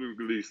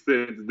publicly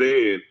since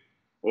then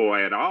or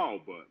at all,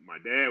 but my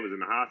dad was in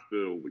the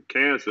hospital with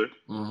cancer.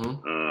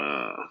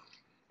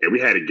 And we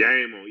had a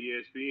game on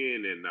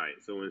ESPN that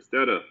night. So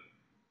instead of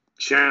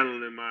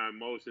channeling my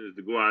emotions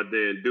to go out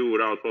there and do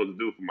what I was supposed to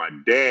do for my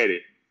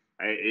daddy,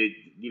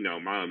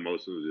 my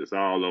emotions was just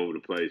all over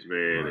the place,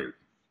 man. Right. And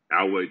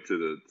I wait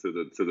to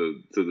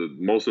the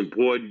most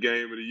important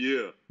game of the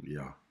year.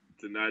 Yeah.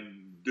 To not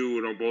do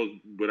it on both,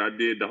 but I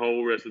did the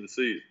whole rest of the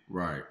season.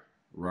 Right.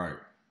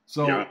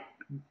 So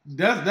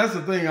that's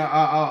the thing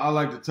I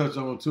like to touch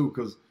on too,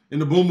 because in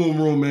the Boom Boom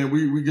Room, man,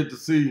 we get to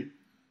see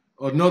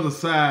another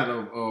side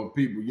of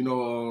people,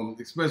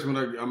 especially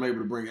when I'm able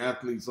to bring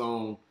athletes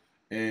on.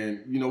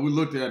 And, we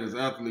looked at as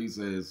athletes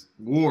as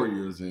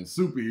warriors and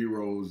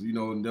superheroes,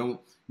 and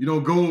you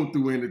don't go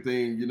through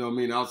anything,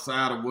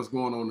 outside of what's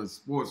going on in the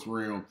sports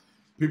realm.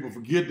 People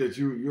forget that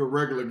you're a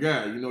regular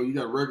guy. You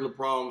got regular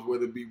problems,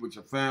 whether it be with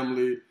your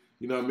family,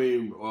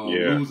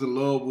 losing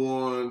loved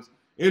ones,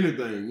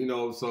 anything,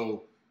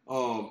 So,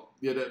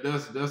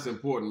 that's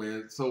important,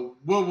 man. So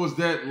what was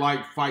that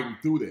like fighting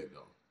through that,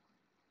 though?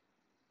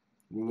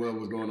 What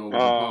was going on with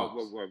your pops?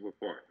 What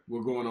part? What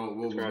was going on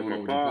with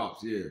your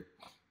pops? Yeah.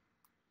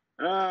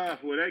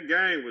 Well, that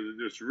game was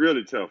just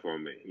really tough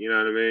on me. You know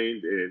what I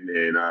mean?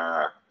 And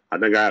I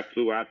think I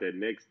flew out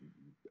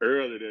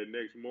early that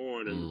next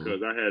morning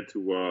because I had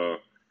to, I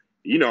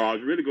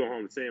was really going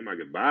home to say my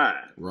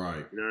goodbye.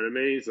 Right. You know what I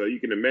mean? So you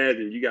can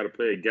imagine you got to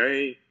play a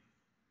game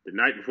the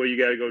night before you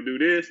got to go do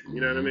this.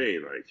 You know what I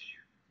mean?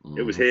 Like,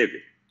 it was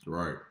heavy.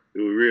 Right. It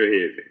was real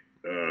heavy.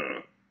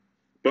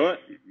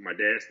 But my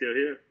dad's still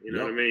here. You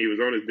know what I mean? He was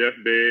on his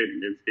deathbed,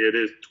 and here it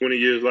is 20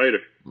 years later.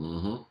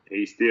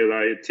 He's still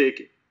out here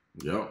ticking.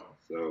 Yep.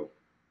 So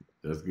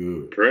that's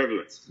good.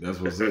 Prevalence.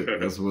 That's what's up.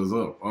 That's what's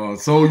up.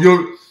 So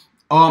you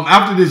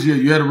after this year,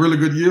 you had a really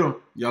good year.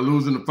 Y'all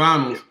losing the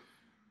finals.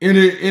 Yeah.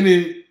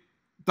 Any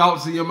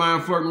thoughts in your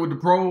mind flirting with the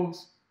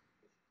pros?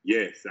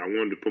 Yes, I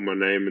wanted to put my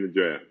name in the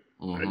draft.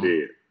 I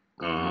did.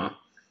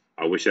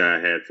 I wish I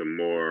had some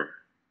more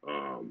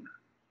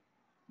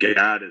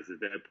guidance at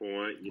that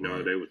point.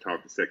 They would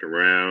talk the second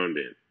round,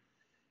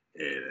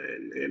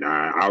 and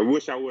I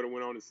wish I would have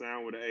went on to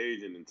sign with an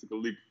agent and took a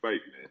leap of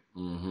faith,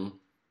 man.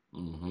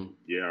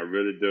 Yeah, I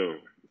really do.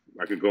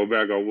 If I could go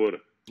back, I would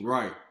have.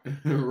 Right,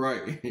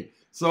 right.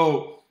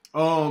 So,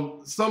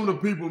 some of the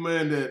people,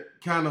 man, that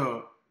kind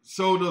of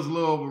showed us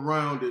love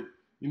around it,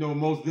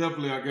 most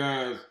definitely our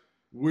guys,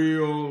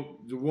 Will,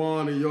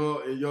 Juwan, in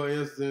your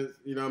instance,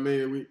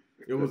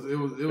 It was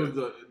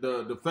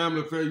the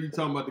family affair. You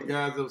talking about the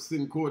guys that were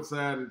sitting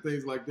courtside and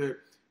things like that.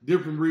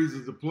 Different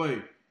reasons to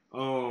play.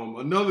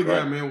 Another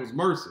guy, man, was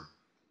Mercer.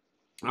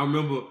 I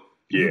remember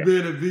you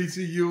being at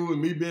VCU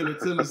and me being at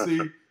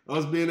Tennessee,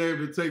 us being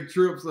able to take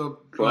trips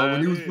up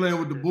when he was playing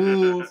with the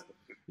Bulls.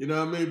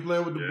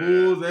 Playing with the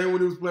Bulls and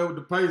when he was playing with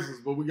the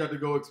Pacers. But we got to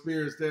go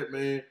experience that,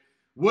 man.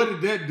 What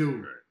did that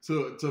do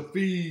to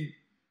feed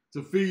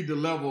the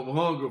level of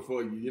hunger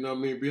for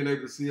you? Being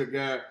able to see a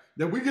guy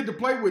that we get to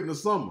play with in the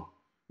summer.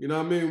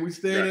 We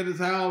staying at his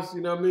house.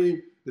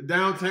 The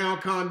downtown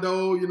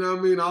condo.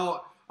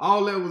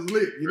 All that was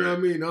lit.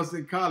 Us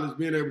in college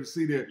being able to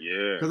see that.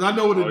 Yeah. Because I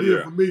know what it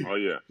did for me. Oh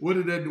yeah. What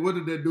did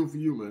that do for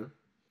you, man?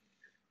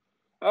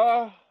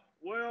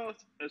 Well,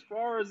 as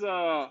far as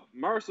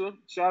Mercer,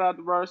 shout out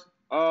to Mercer.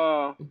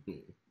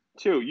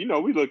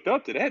 We looked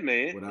up to that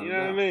man. What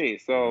I mean?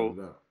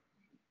 So,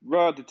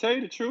 bro, to tell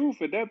you the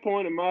truth, at that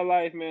point in my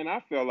life, man,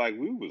 I felt like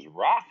we was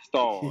rock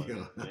stars,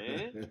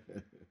 man.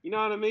 You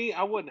know what I mean?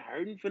 I wasn't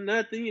hurting for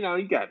nothing.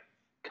 You got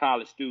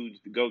college students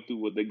to go through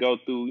what they go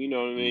through. You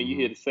know what I mean? You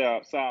hear the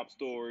sob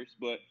stories,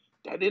 but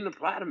that didn't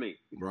apply to me.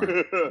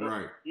 Right.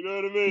 You know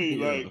what I mean?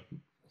 Yeah. Like,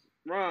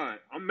 Ron,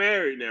 I'm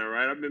married now,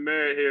 right? I've been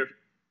married here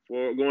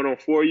for going on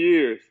 4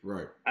 years.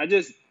 Right. I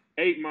just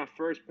ate my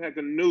first pack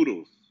of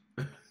noodles,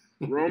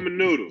 Roman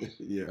noodles.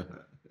 Yeah.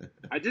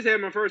 I just had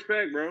my first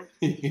pack, bro.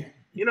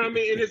 You know what I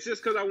mean? And it's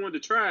just because I wanted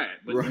to try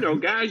it. But,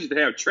 guys used to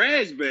have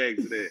trash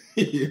bags of that.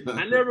 Yeah.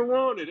 I never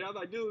wanted it. I was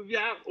like, dude,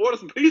 yeah, order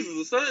some pizzas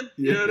or something.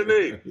 You know what I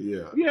mean?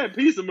 Yeah. We had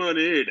pizza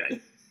money every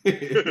day.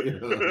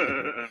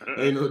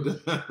 Ain't no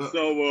doubt.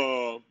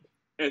 So,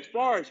 as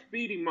far as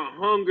feeding my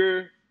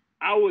hunger,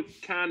 I would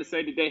kind of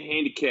say that they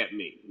handicapped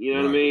me. You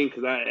know what I mean?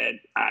 Because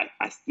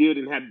I still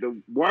didn't have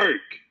to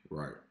work.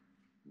 Right.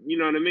 You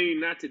know what I mean?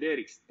 Not to that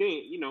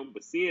extent,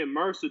 but seeing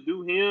Mercer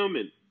do him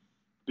and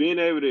being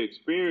able to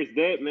experience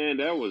that, man,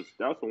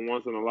 that's some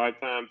once in a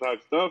lifetime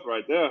type stuff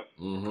right there.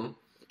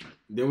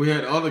 Then we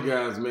had other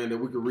guys, man, that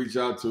we could reach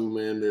out to,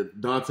 man.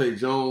 That Dante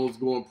Jones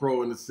going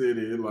pro in the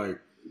city,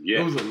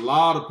 there was a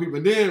lot of people.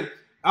 And then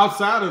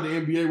outside of the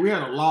NBA, we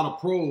had a lot of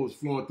pros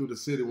flowing through the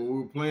city when we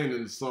were playing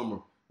in the summer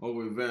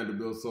over in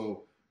Vanderbilt.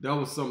 So that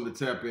was something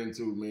to tap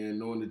into, man.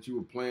 Knowing that you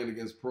were playing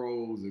against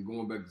pros and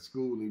going back to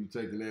school and you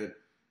taking that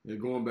and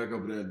going back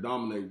up there and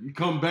dominate. You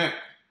come back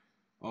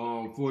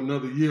for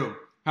another year.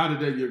 How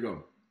did that year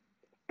go?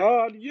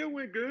 The year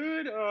went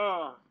good.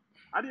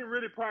 I didn't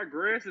really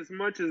progress as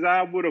much as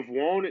I would have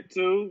wanted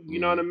to. You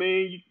know what I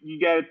mean? You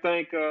got to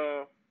think.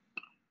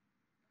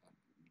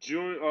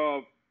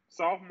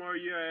 Sophomore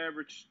year, I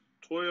averaged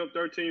 12,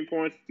 13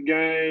 points a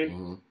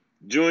game.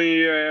 Junior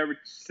year, I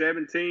averaged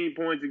 17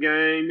 points a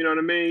game. You know what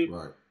I mean?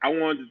 Right. I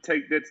wanted to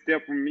take that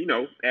step from,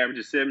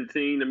 averaging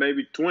 17 to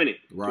maybe 20,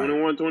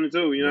 21,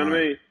 22. You know what I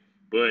mean?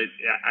 But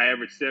I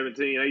averaged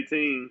 17,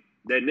 18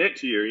 that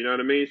next year. You know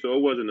what I mean? So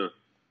it wasn't a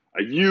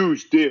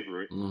huge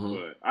difference.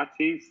 But our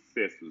team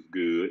success was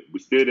good. We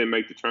still didn't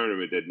make the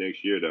tournament that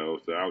next year, though.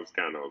 So I was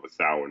kind of a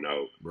sour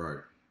note. Right.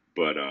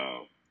 But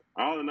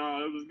all in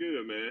all, it was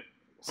good, man.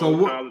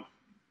 So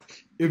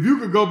if you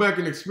could go back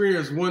and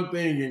experience one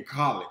thing in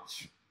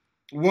college,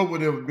 what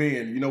would it have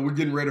been? We're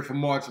getting ready for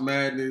March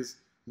Madness.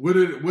 Would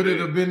it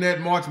have been that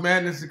March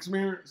Madness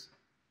experience?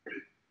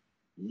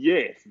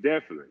 Yes,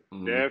 definitely.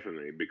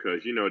 Definitely.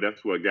 Because,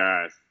 that's what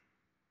guys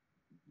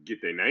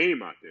get their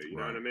name out there. You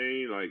know what I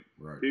mean? Like,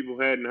 people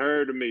hadn't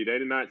heard of me. They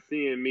did not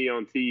seeing me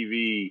on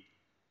TV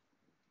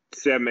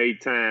 7,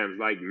 8 times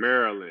like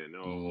Maryland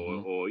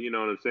or you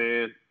know what I'm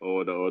saying?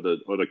 Or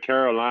the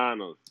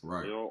Carolinas.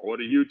 Right. Or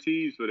the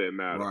UTs for that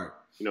matter. Right.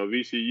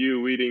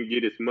 VCU, we didn't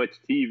get as much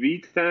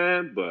TV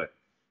time, but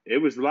it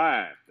was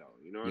live though.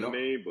 You know what I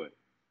mean? But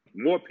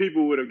more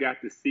people would have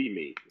got to see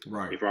me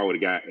if I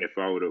would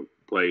have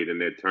played in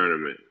that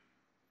tournament.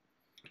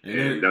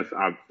 And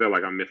I felt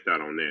like I missed out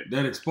on that.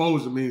 That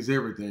exposure means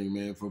everything,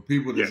 man. For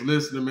people that's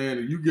listening, man,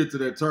 and you get to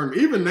that tournament,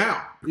 even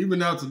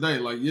now today,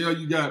 like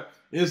you got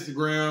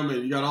Instagram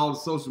and you got all the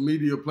social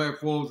media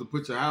platforms to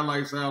put your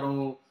highlights out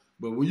on.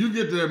 But when you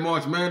get to that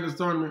March Madness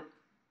tournament,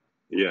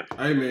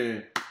 hey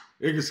man,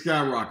 it can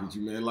skyrocket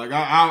you, man. Like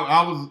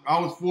I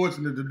was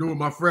fortunate to do it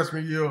my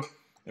freshman year,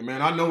 and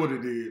man, I know what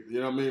it did. You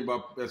know what I mean?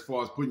 As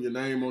far as putting your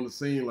name on the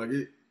scene, like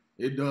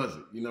it does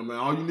it. You know, man.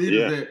 All you need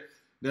is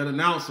that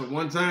announcer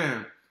one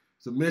time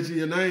to mention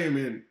your name,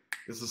 and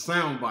it's a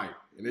sound bite,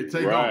 and they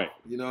take off.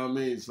 You know what I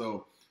mean?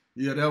 So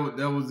yeah,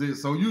 that was it.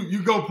 So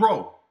you go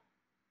pro.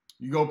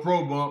 You go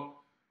pro, Bump.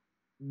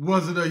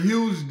 Was it a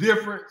huge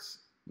difference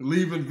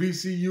leaving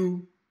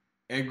VCU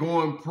and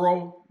going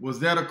pro? Was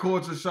that a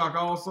culture shock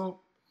also?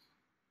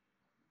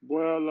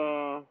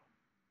 Well,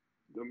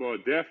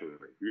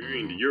 definitely. You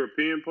mean the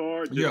European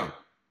part?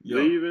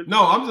 Leaving?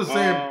 No, I'm just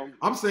saying.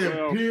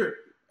 Pure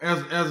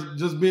as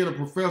just being a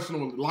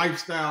professional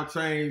lifestyle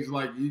change.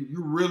 Like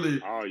you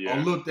really are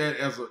looked at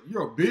as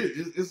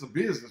it's a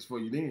business for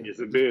you then. It's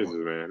a business,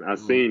 man. I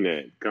seen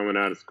that coming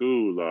out of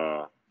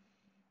school.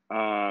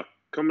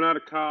 Coming out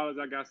of college,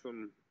 I got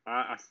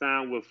I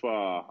signed with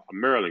a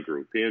Maryland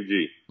group,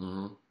 PMG.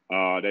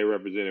 They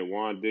represented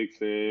Juan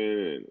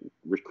Dixon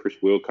and Chris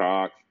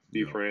Wilcox,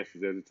 Steve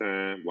Francis at the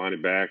time, Lonnie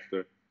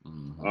Baxter.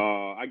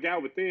 I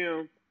got with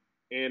them,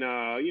 and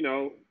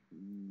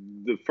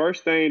the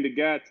first thing the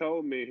guy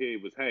told me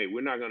was, "Hey,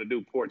 we're not going to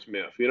do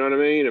Portsmouth." You know what I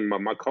mean? And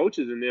my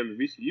coaches in them at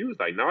VCU was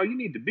like, "No, you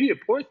need to be at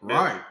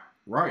Portsmouth."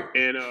 Right.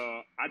 And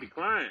I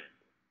declined.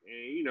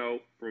 And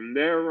from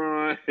there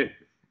on, I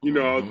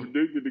was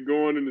predicted to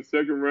go on in the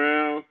second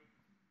round.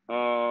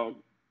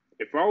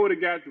 If I would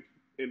have got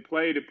and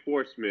played at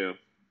Portsmouth,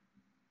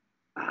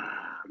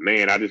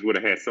 man, I just would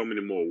have had so many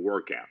more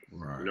workouts.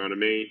 Right. You know what I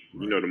mean?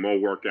 The more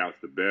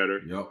workouts, the better.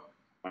 Yep.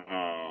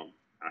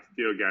 I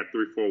still got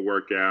 3-4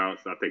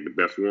 workouts. I think the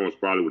best one was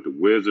probably with the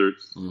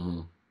Wizards.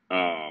 And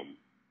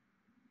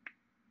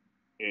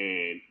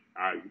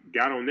I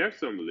got on their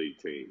summer league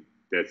team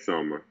that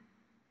summer.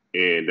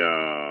 And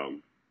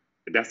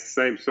that's the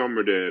same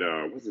summer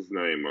that, what's his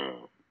name?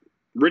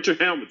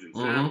 Richard Hamilton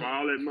signed for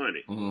all that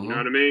money. You know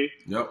what I mean?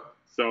 Yep.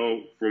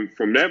 So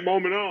from that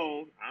moment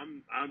on,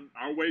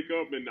 I wake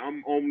up and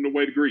I'm on the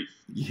way to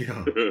Greece.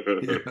 Yeah.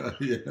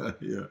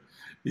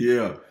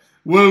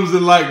 What was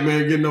it like,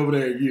 man, getting over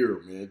there in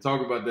Europe, man? Talk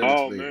about that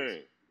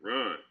experience. Oh,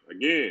 man. Run.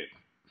 Again,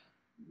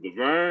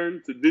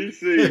 Laverne to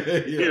D.C.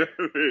 You know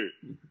what I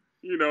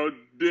mean?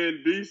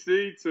 Then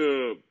D.C.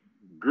 to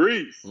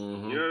Greece. You know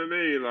what I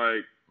mean?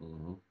 Like,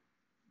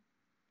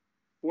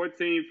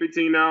 14,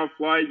 15-hour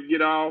flight, you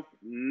get off.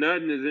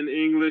 Nothing is in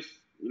English.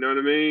 You know what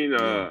I mean?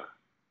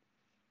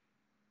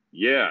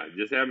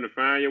 Just having to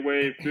find your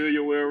way and feel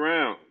your way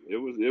around. It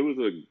was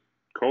a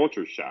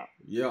culture shock.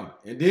 Yeah.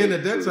 And then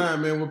at that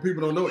time, man, when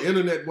people don't know,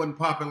 internet wasn't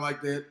popping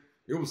like that.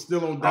 It was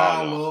still on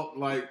dial-up.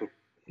 Like,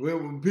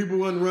 when people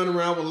wasn't running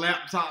around with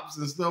laptops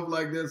and stuff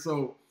like that.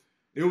 So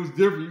it was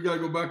different. You got to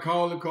go back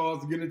calling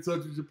calls to get in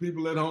touch with your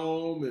people at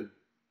home. And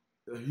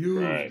a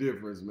huge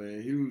difference,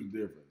 man. Huge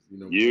difference.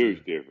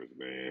 Huge difference,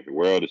 man. The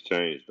world has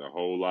changed a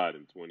whole lot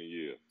in 20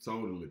 years.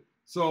 Totally.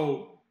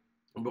 So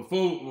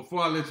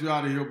before I let you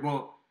out of here,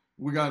 Bump,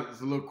 we got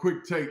some little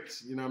quick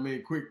takes. You know what I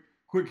mean?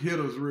 Quick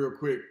hitters, real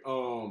quick.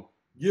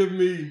 Give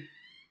me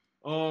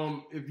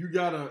if you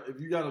got a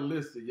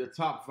list of your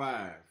top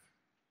five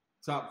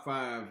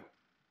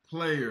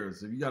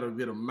players. If you got to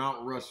get a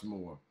Mount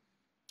Rushmore,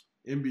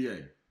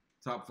 NBA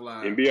top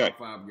five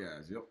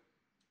guys. Yep.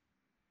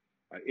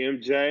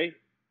 MJ.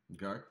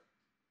 Okay.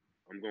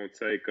 I'm gonna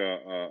take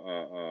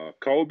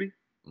Kobe.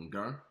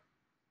 Okay.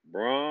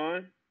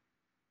 Bron.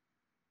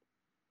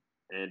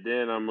 And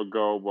then I'm going to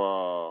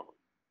go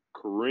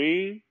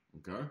Kareem.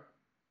 Okay.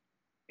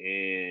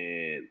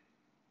 And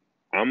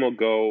I'm going to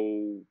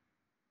go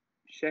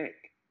Shaq.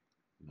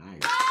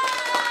 Nice.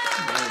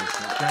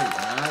 Okay.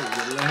 All right.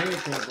 Get a little hand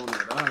clap on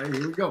that. All right.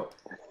 Here we go.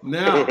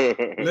 Now,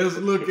 let's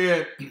look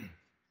at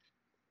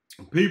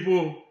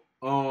people,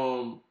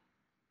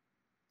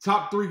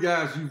 top 3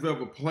 guys you've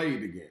ever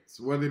played against,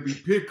 whether it be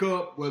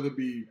pickup, whether it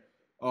be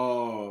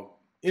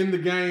in the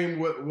game,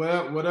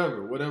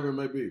 whatever it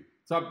may be.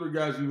 Top 3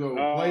 guys you've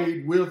ever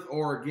played with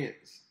or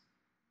against.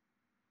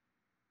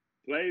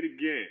 Played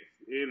against,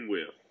 in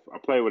with. I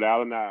played with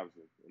Allen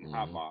Iverson in the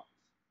hot box.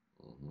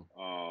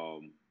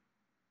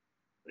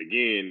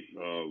 Again,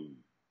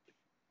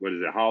 what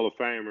is it? Hall of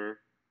Famer.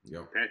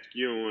 Yep. Patrick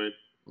Ewing.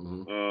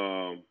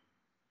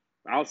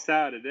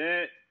 Outside of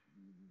that,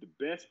 the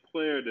best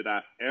player that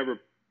I've ever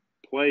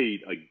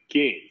played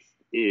against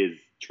is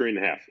Trent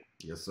Hassel.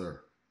 Yes,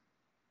 sir.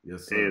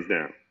 Yes, sir. Hands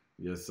down.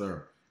 Yes,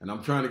 sir. And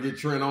I'm trying to get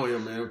Trent on here,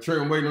 man.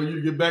 Trent waiting on you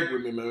to get back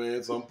with me,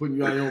 man. So I'm putting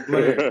you on your own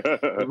blast.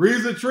 The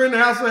reason Trent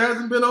Hassel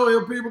hasn't been on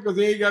here, people, because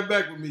he ain't got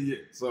back with me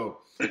yet.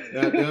 So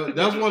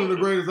that's one of the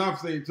greatest I've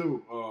seen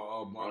too.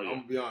 I'm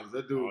gonna be honest.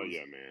 That dude. Oh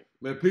yeah, man.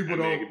 Man, people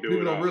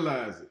don't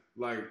realize it.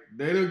 Like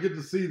they don't get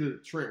to see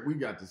the Trent we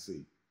got to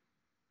see.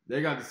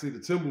 They got to see the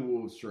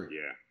Timberwolves Trent.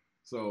 Yeah.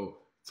 So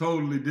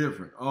totally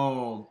different.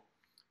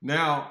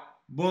 Now,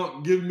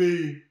 Bunk, give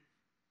me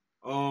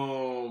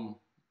your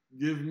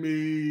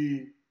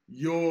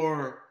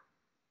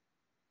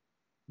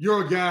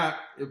guy.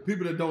 If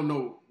people that don't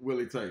know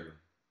Willie Taylor,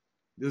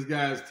 this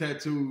guy's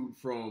tattooed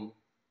from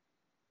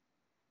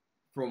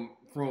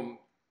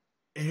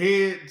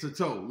head to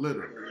toe,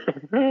 literally.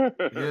 Head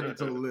to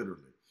toe,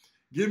 literally.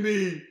 Give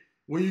me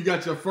when you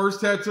got your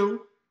first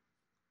tattoo,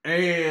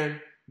 and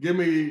give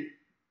me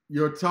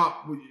your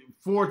top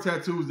 4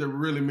 tattoos that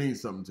really mean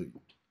something to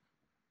you.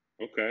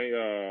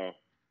 Okay.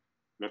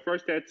 My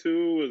first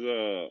tattoo was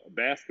a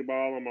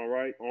basketball on my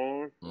right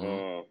arm,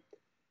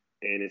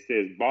 and it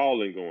says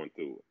balling going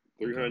through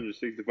it.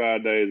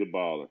 365 days of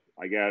balling.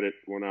 I got it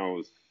when I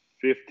was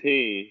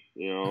 15.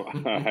 You know,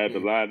 I had to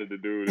lie to the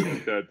dude in the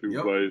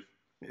tattoo place.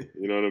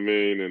 You know what I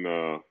mean?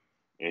 And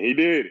he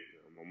did it.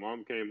 My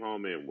mom came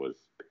home and was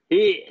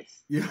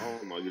pissed. Yeah.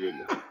 Oh my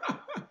goodness.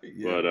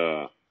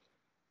 But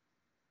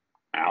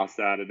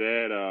outside of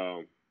that,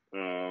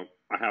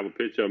 I have a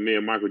picture of me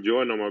and Michael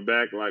Jordan on my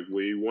back, like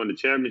we won the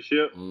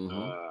championship.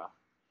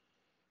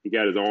 He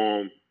got his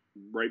arm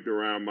wrapped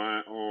around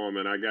my arm,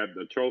 and I got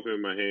the trophy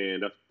in my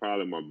hand. That's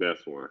probably my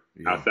best one.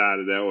 Yeah. Outside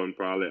of that one,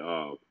 probably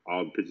all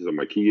the pictures of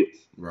my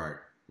kids. Right.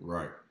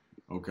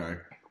 Okay.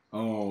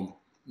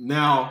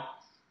 Now,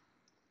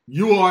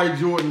 you are a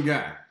Jordan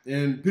guy,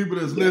 and people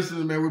that's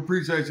listening, man, we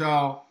appreciate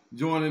y'all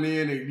joining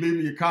in and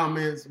leaving your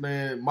comments,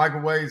 man.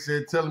 Michael Wade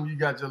said, tell him you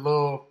got your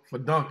love for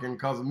Duncan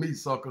because of me,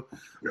 sucker.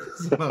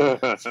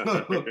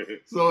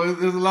 So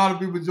there's a lot of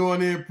people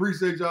joining in.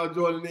 Appreciate y'all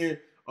joining in.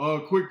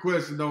 Quick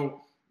question,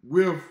 though.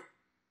 With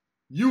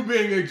you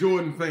being a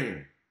Jordan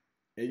fan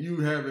and you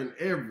having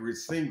every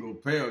single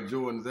pair of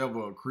Jordans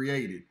ever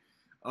created,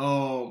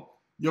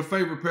 your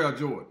favorite pair of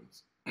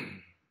Jordans?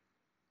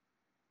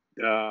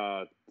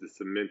 The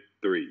cement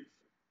threes.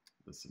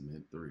 The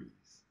cement threes.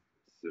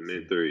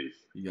 Cement threes.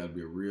 You got to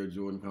be a real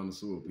Jordan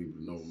connoisseur,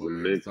 people, to know what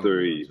cement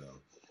threes.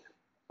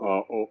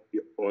 Or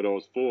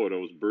those 4,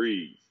 those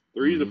breeds.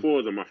 3s and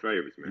 4s are my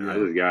favorites, man. Yeah. I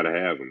just got to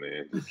have them,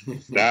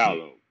 man. Style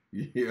them.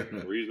 Yeah.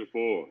 3s and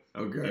 4s.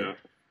 Okay. Yeah.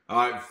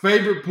 All right.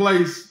 Favorite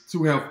place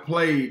to have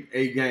played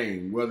a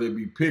game, whether it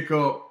be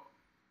pickup,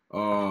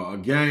 a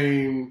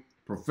game,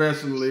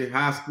 professionally,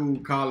 high school,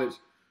 college.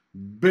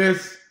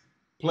 Best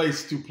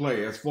place to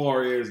play as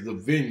far as the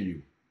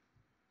venue?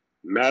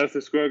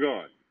 Madison Square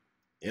Garden.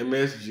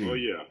 MSG. Oh,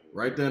 yeah.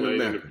 Right there in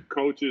the Mecca.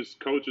 Coaches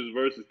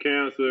versus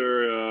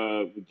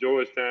Cancer,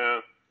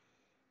 Georgetown.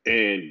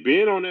 And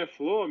being on that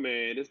floor,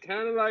 man, it's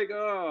kind of like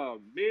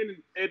being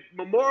at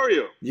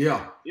Memorial.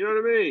 Yeah. You know what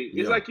I mean?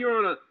 It's like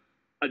you're on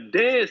a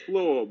dance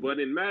floor, but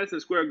in Madison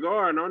Square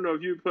Garden, I don't know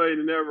if you played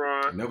in that,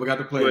 Ron. Never got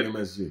to play in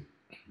MSG.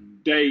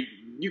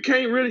 You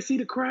can't really see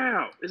the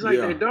crowd. It's like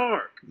they're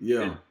dark.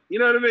 Yeah. You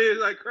know what I mean?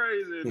 It's like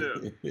crazy in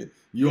there.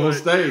 You on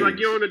stage. It's like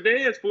you're on the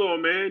dance floor,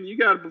 man. You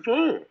got to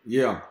perform.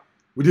 Yeah.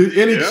 Did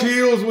any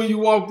chills when you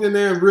walked in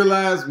there and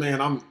realized,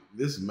 man,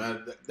 this is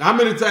Madison? How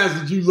many times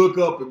did you look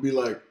up and be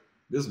like,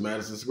 this is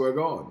Madison Square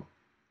Garden?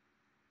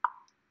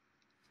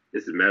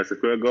 This is Madison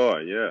Square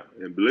Garden, yeah.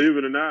 And believe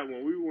it or not,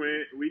 when we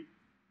went,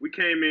 we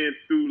came in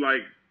through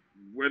like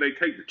where they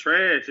take the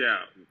trash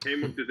out. We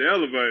came up this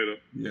elevator.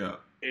 Yeah.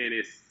 And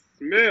it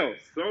smelled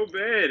so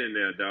bad in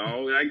there,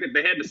 dog. Like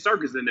they had the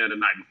circus in there the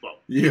night before.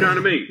 Yeah. You know what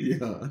I mean?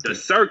 Yeah. The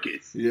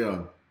circus.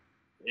 Yeah.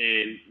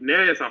 And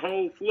now it's a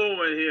whole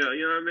floor in here,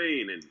 you know what I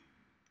mean? And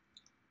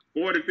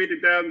 40,000,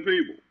 50,000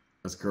 people.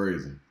 That's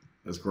crazy.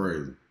 That's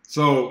crazy.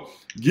 So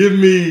give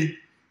me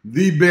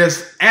the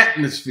best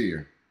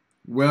atmosphere,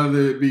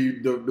 whether it be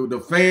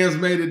the fans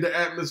made it the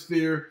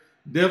atmosphere,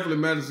 definitely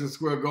Madison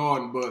Square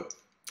Garden, but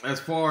as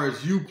far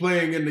as you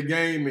playing in the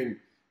game and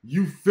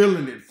you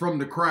feeling it from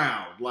the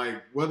crowd,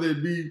 like whether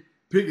it be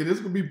picking. This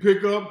could be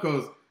pickup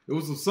because there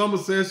was some summer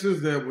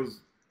sessions that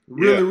was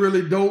really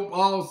really dope.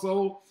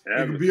 Also,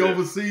 it could be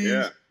overseas.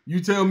 Yeah. You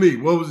tell me,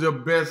 what was your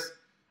best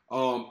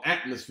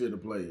atmosphere to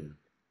play in?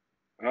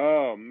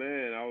 Oh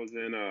man, I was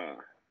in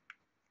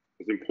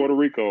Puerto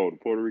Rico, the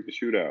Puerto Rico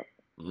shootout.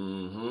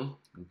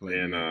 Mm-hmm.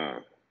 And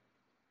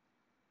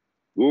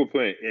we were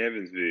playing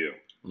Evansville.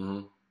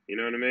 Mm-hmm. You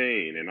know what I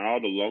mean? And all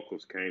the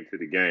locals came to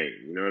the game.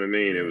 You know what I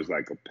mean? Yeah. It was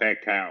like a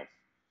packed house.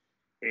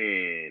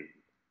 And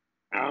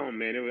I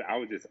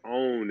was just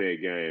on that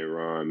game,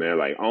 Ron, man.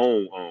 Like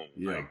on.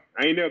 Yeah. Like,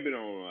 I ain't never been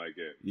on like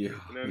that. Yeah.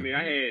 You know what I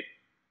mean?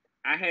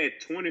 I had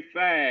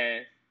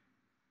 25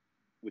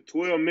 with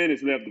 12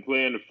 minutes left to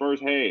play in the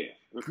first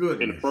half.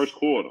 Goodness. In the first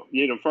quarter.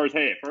 Yeah, the first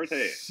half.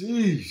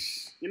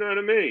 Sheesh. You know what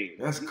I mean?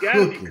 That's you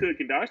gotta be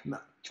cooking, dog.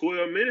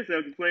 12 minutes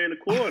left to play in the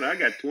quarter. I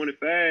got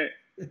 25.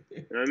 You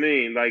know what I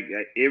mean? Like,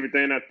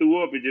 everything I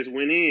threw up, it just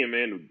went in,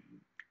 man.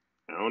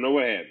 I don't know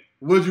what happened.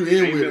 What'd you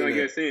end with? Been like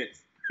that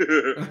since.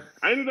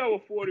 I ended up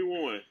with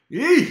 41.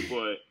 Yeesh.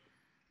 But,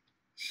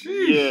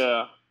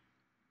 sheesh.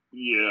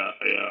 Yeah.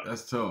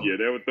 That's tough. Yeah,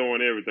 they were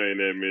throwing everything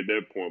at me at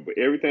that point. But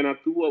everything I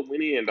threw up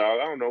went in, dog.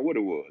 I don't know what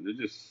it was. It's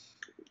just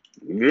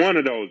one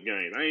of those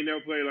games. I ain't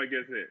never played like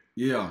that since.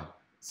 Yeah.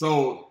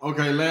 So,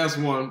 okay, last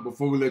one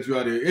before we let you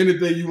out of here.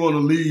 Anything you want to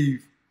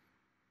leave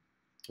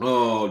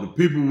the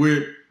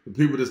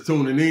people that's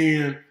tuning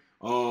in,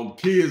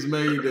 kids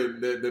made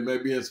that may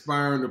be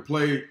inspiring to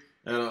play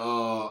at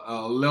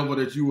a level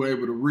that you were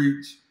able to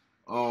reach.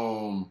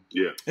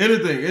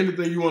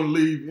 Anything you want to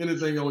leave,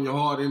 anything on your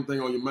heart,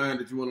 anything on your mind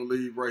that you want to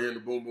leave right here in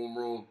the Boom Boom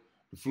Room,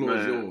 the floor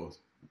is yours.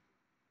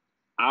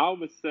 I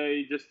would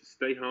say just to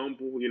stay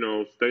humble,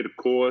 stay the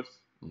course.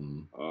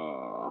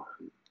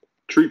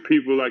 Treat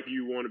people like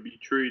you want to be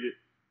treated.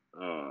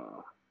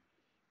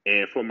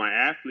 And for my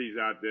athletes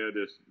out there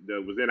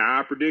that was in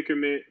our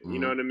predicament, you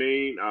know what I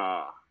mean?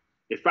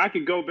 If I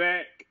could go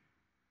back,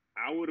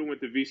 I would have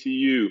went to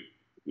VCU,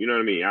 you know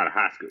what I mean, out of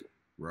high school.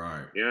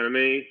 Right. You know what I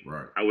mean?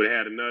 Right. I would have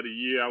had another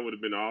year. I would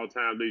have been an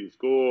all-time leading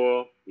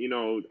scorer.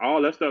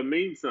 All that stuff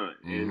means something.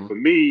 And for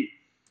me,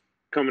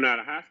 coming out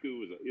of high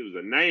school, it was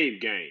a name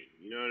game.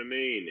 You know what I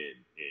mean?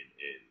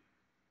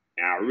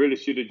 And I really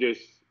should have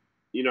just,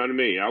 you know what I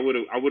mean? I would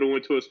have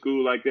went to a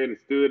school like that and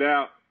stood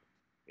out.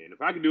 And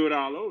if I could do it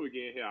all over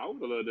again, hell, I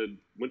would have loved to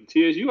went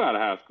to TSU out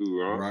of high school,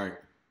 huh?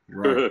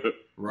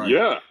 Right.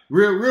 Yeah.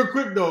 Real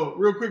quick,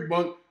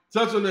 Bunk.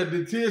 Touch on that.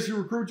 Did TSU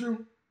recruit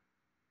you?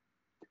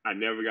 I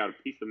never got a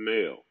piece of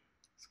mail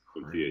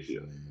from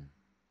TSU.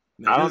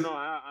 I don't know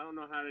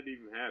how that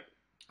even happened.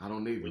 I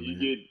don't either. When you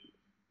get,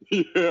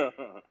 yeah.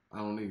 I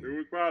don't either. It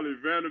was probably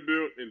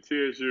Vanderbilt and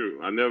TSU.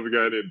 I never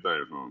got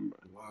anything from them.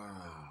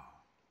 Wow,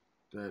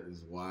 that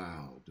is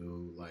wild,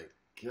 dude. Like,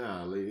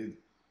 golly,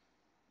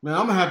 man,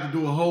 I'm gonna have to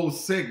do a whole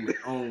segment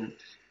on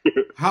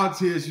how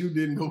TSU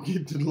didn't go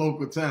get the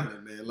local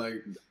talent, man.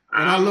 Like.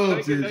 And I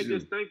love TSU. They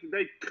just think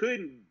they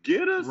couldn't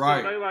get us.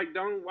 Right. So they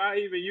why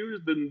even use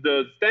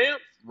the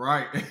stamps?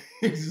 Right.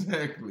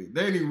 Exactly.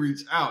 They didn't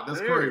reach out.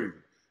 That's crazy.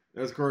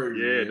 That's crazy.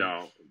 Yeah, man.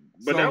 dog.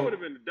 But that would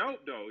have been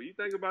dope, though. You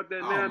think about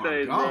that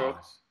nowadays, bro.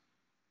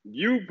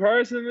 You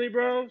personally,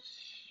 bro.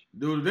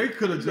 Dude, they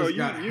could have just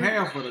got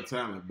half of the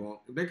talent,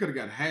 bro. They could have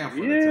got half of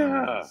the talent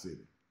in the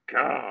city.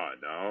 God,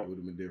 dog. It would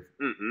have been different.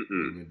 It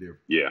would have been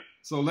different. Yeah.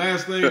 So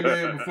last thing,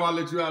 man, before I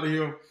let you out of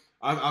here.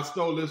 I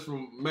stole this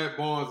from Matt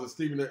Barnes and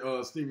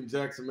Steven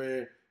Jackson,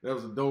 man. That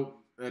was a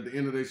dope. At the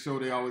end of their show,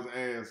 they always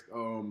ask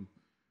who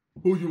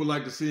you would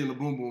like to see in the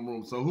Boom Boom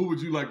Room. So who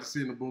would you like to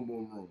see in the Boom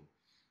Boom Room?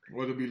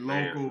 Whether it be local.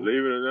 Man,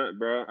 believe it or not,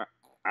 bro,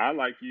 I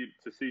like you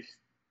to see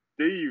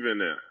Steve in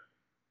there.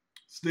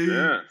 Steve?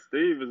 Yeah,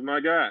 Steve is my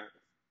guy.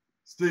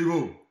 Steve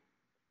who?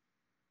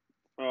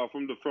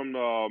 From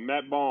the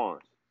Matt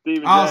Barnes.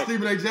 Stephen Jackson.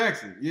 Stephen A.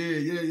 Jackson. Yeah.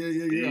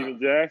 Stephen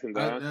Jackson,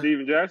 dog.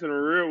 Stephen Jackson, a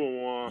real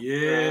one.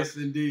 Yes,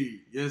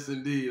 indeed.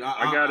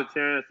 I got a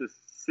chance to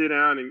sit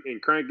down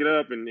and crank it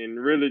up and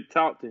really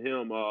talk to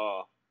him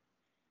a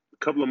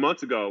couple of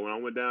months ago when I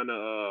went down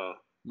to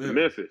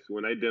Memphis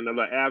when they did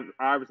the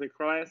Iverson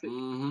Classic.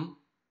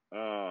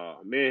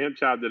 Mm-hmm. Me and him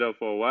chopped it up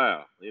for a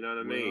while. You know what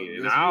I mean?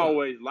 And I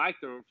always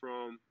liked him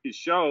from his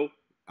show.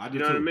 You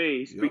know what I mean?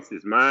 He speaks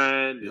his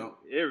mind and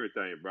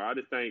everything, bro. I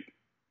just think.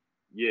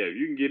 Yeah,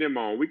 you can get him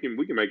on. We can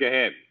make it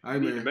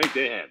happen. We can make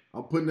that happen.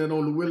 I'm putting that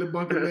on the Willie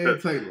Bunker Man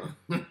Taylor.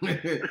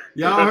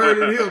 Y'all heard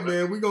it here,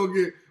 man.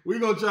 We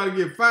gonna try to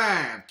get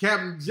 5.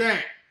 Captain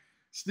Jack,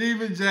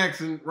 Steven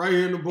Jackson, right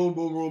here in the Boom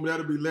Boom Room.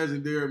 That'll be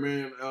legendary,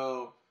 man.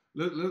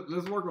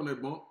 Let's work on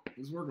that, Bunk.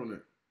 Let's work on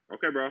that.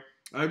 Okay, bro.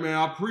 Hey, man,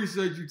 I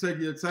appreciate you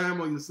taking your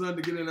time on your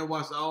Sunday to get in there and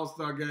watch the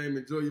All-Star game.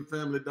 Enjoy your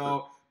family,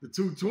 dog. The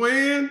 2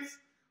 twins,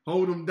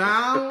 hold them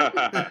down.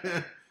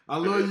 I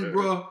love you,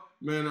 bro.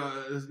 Man,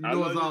 it's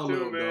all too,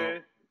 love, man.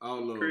 dog.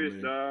 All love, Chris,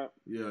 man. dog.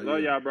 Yeah, love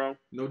y'all, bro.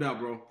 No doubt,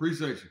 bro.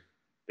 Appreciate you.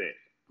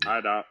 Yeah. All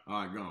right, dog.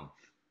 All right, gone.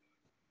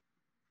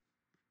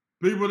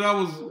 People, that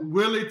was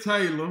Willie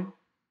Taylor.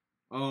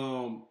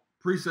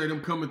 Appreciate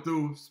him coming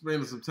through,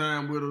 spending some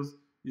time with us.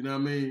 You know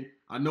what I mean?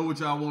 I know what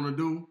y'all want to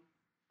do.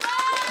 Give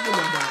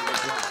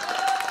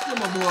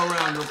my boy a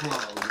round of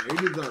applause, man.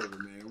 He deserves it,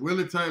 man.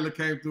 Willie Taylor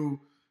came through,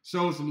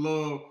 showed some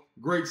love.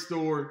 Great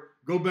story.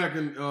 Go back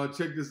and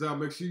check this out.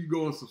 Make sure you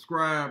go and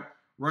subscribe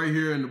right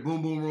here in the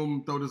Boom Boom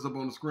Room. Throw this up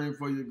on the screen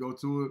for you. Go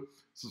to it.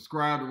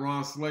 Subscribe to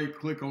Ron Slate.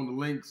 Click on the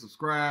link.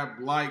 Subscribe,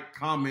 like,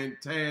 comment,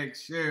 tag,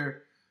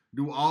 share.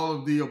 Do all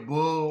of the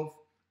above.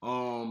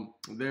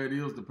 There it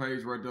is, the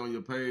page right there on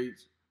your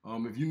page.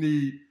 If you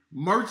need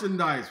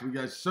merchandise, we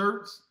got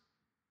shirts.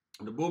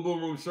 The Boom Boom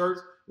Room shirts.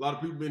 A lot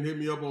of people been hitting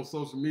me up on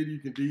social media. You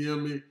can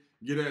DM me,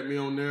 get at me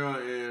on there,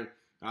 and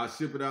I'll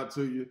ship it out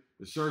to you.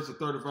 The shirts are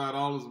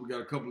 $35. We got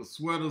a couple of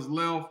sweaters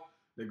left.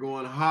 They're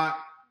going hot,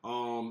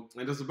 and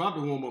it's about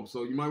to warm up,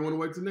 so you might want to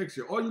wait till next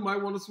year. Or you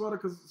might want a sweater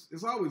because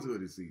it's always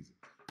hoodie season.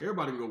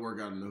 Everybody can go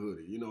work out in the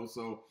hoodie, you know.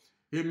 So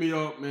hit me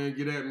up, man.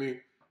 Get at me,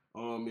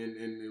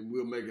 and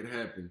we'll make it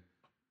happen.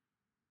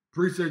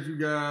 Appreciate you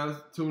guys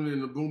tuning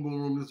in the Boom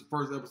Boom Room. This is the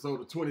first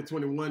episode of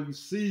 2021. You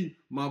see,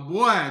 my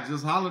boy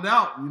just hollered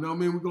out. You know what I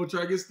mean? We're going to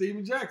try to get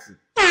Steven Jackson.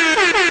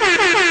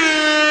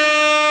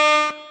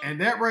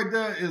 And that right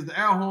there is the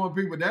air horn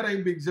people. That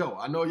ain't Big Joe.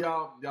 I know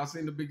y'all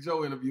seen the Big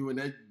Joe interview, and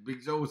that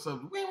Big Joe was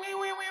something. That's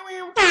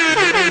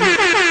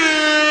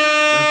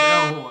the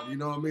air horn. You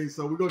know what I mean?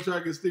 So we're going to try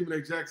to get Steven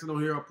A. Jackson on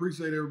here. I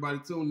appreciate everybody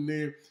tuning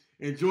in.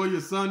 Enjoy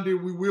your Sunday.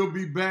 We will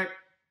be back.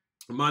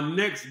 My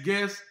next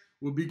guest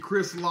will be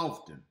Chris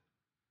Lofton.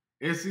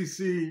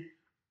 SEC,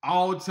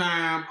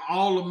 all-time,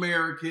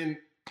 All-American,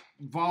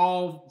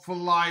 Vol for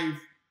life,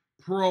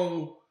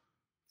 pro,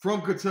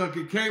 from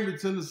Kentucky, came to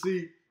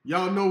Tennessee.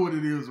 Y'all know what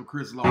it is with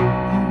Chris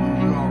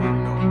Lofton. You already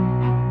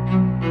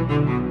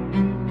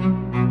know.